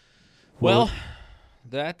 Well,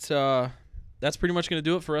 that's pretty much going to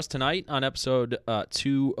do it for us tonight on episode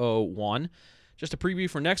 201. Just a preview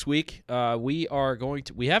for next week. We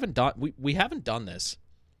haven't done this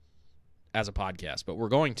as a podcast, but we're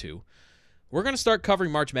going to start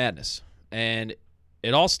covering March Madness, and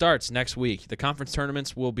it all starts next week. The conference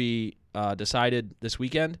tournaments will be decided this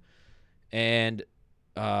weekend, and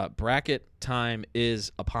bracket time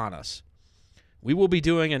is upon us. We will be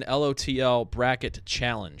doing an LOTL bracket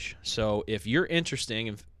challenge. So if you're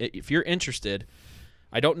interested,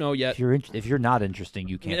 I don't know yet. If you're not interesting,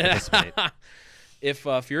 you can't participate.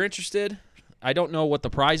 If you're interested, I don't know what the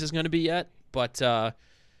prize is going to be yet, but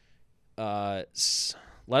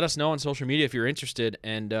let us know on social media if you're interested,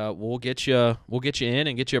 and we'll get you in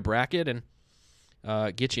and get you a bracket and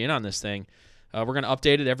get you in on this thing. We're going to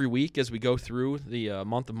update it every week as we go through the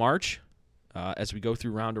month of March, as we go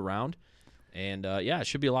through round to round, and it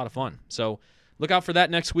should be a lot of fun. So look out for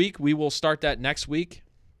that next week. We will start that next week,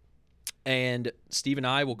 and Steve and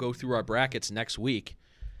I will go through our brackets next week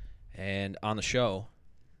and on the show,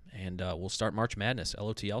 and we'll start March Madness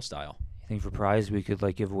LOTL style. You think for prize we could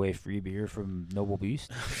give away free beer from Noble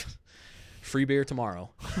Beast? Free beer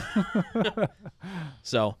tomorrow.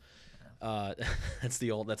 So that's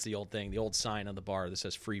the old thing, the old sign on the bar that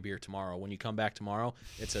says free beer tomorrow. When you come back tomorrow,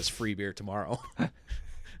 it says free beer tomorrow.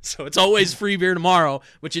 So it's always free beer tomorrow,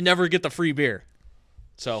 but you never get the free beer.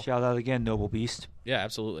 So shout out again, Noble Beast. Yeah,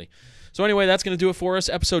 absolutely. So anyway, that's going to do it for us.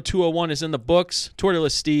 Episode 201 is in the books.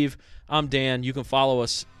 Twitterless Steve. I'm Dan. You can follow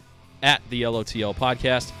us at the LOTL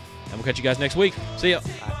Podcast. And we'll catch you guys next week. See ya.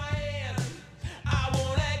 Bye.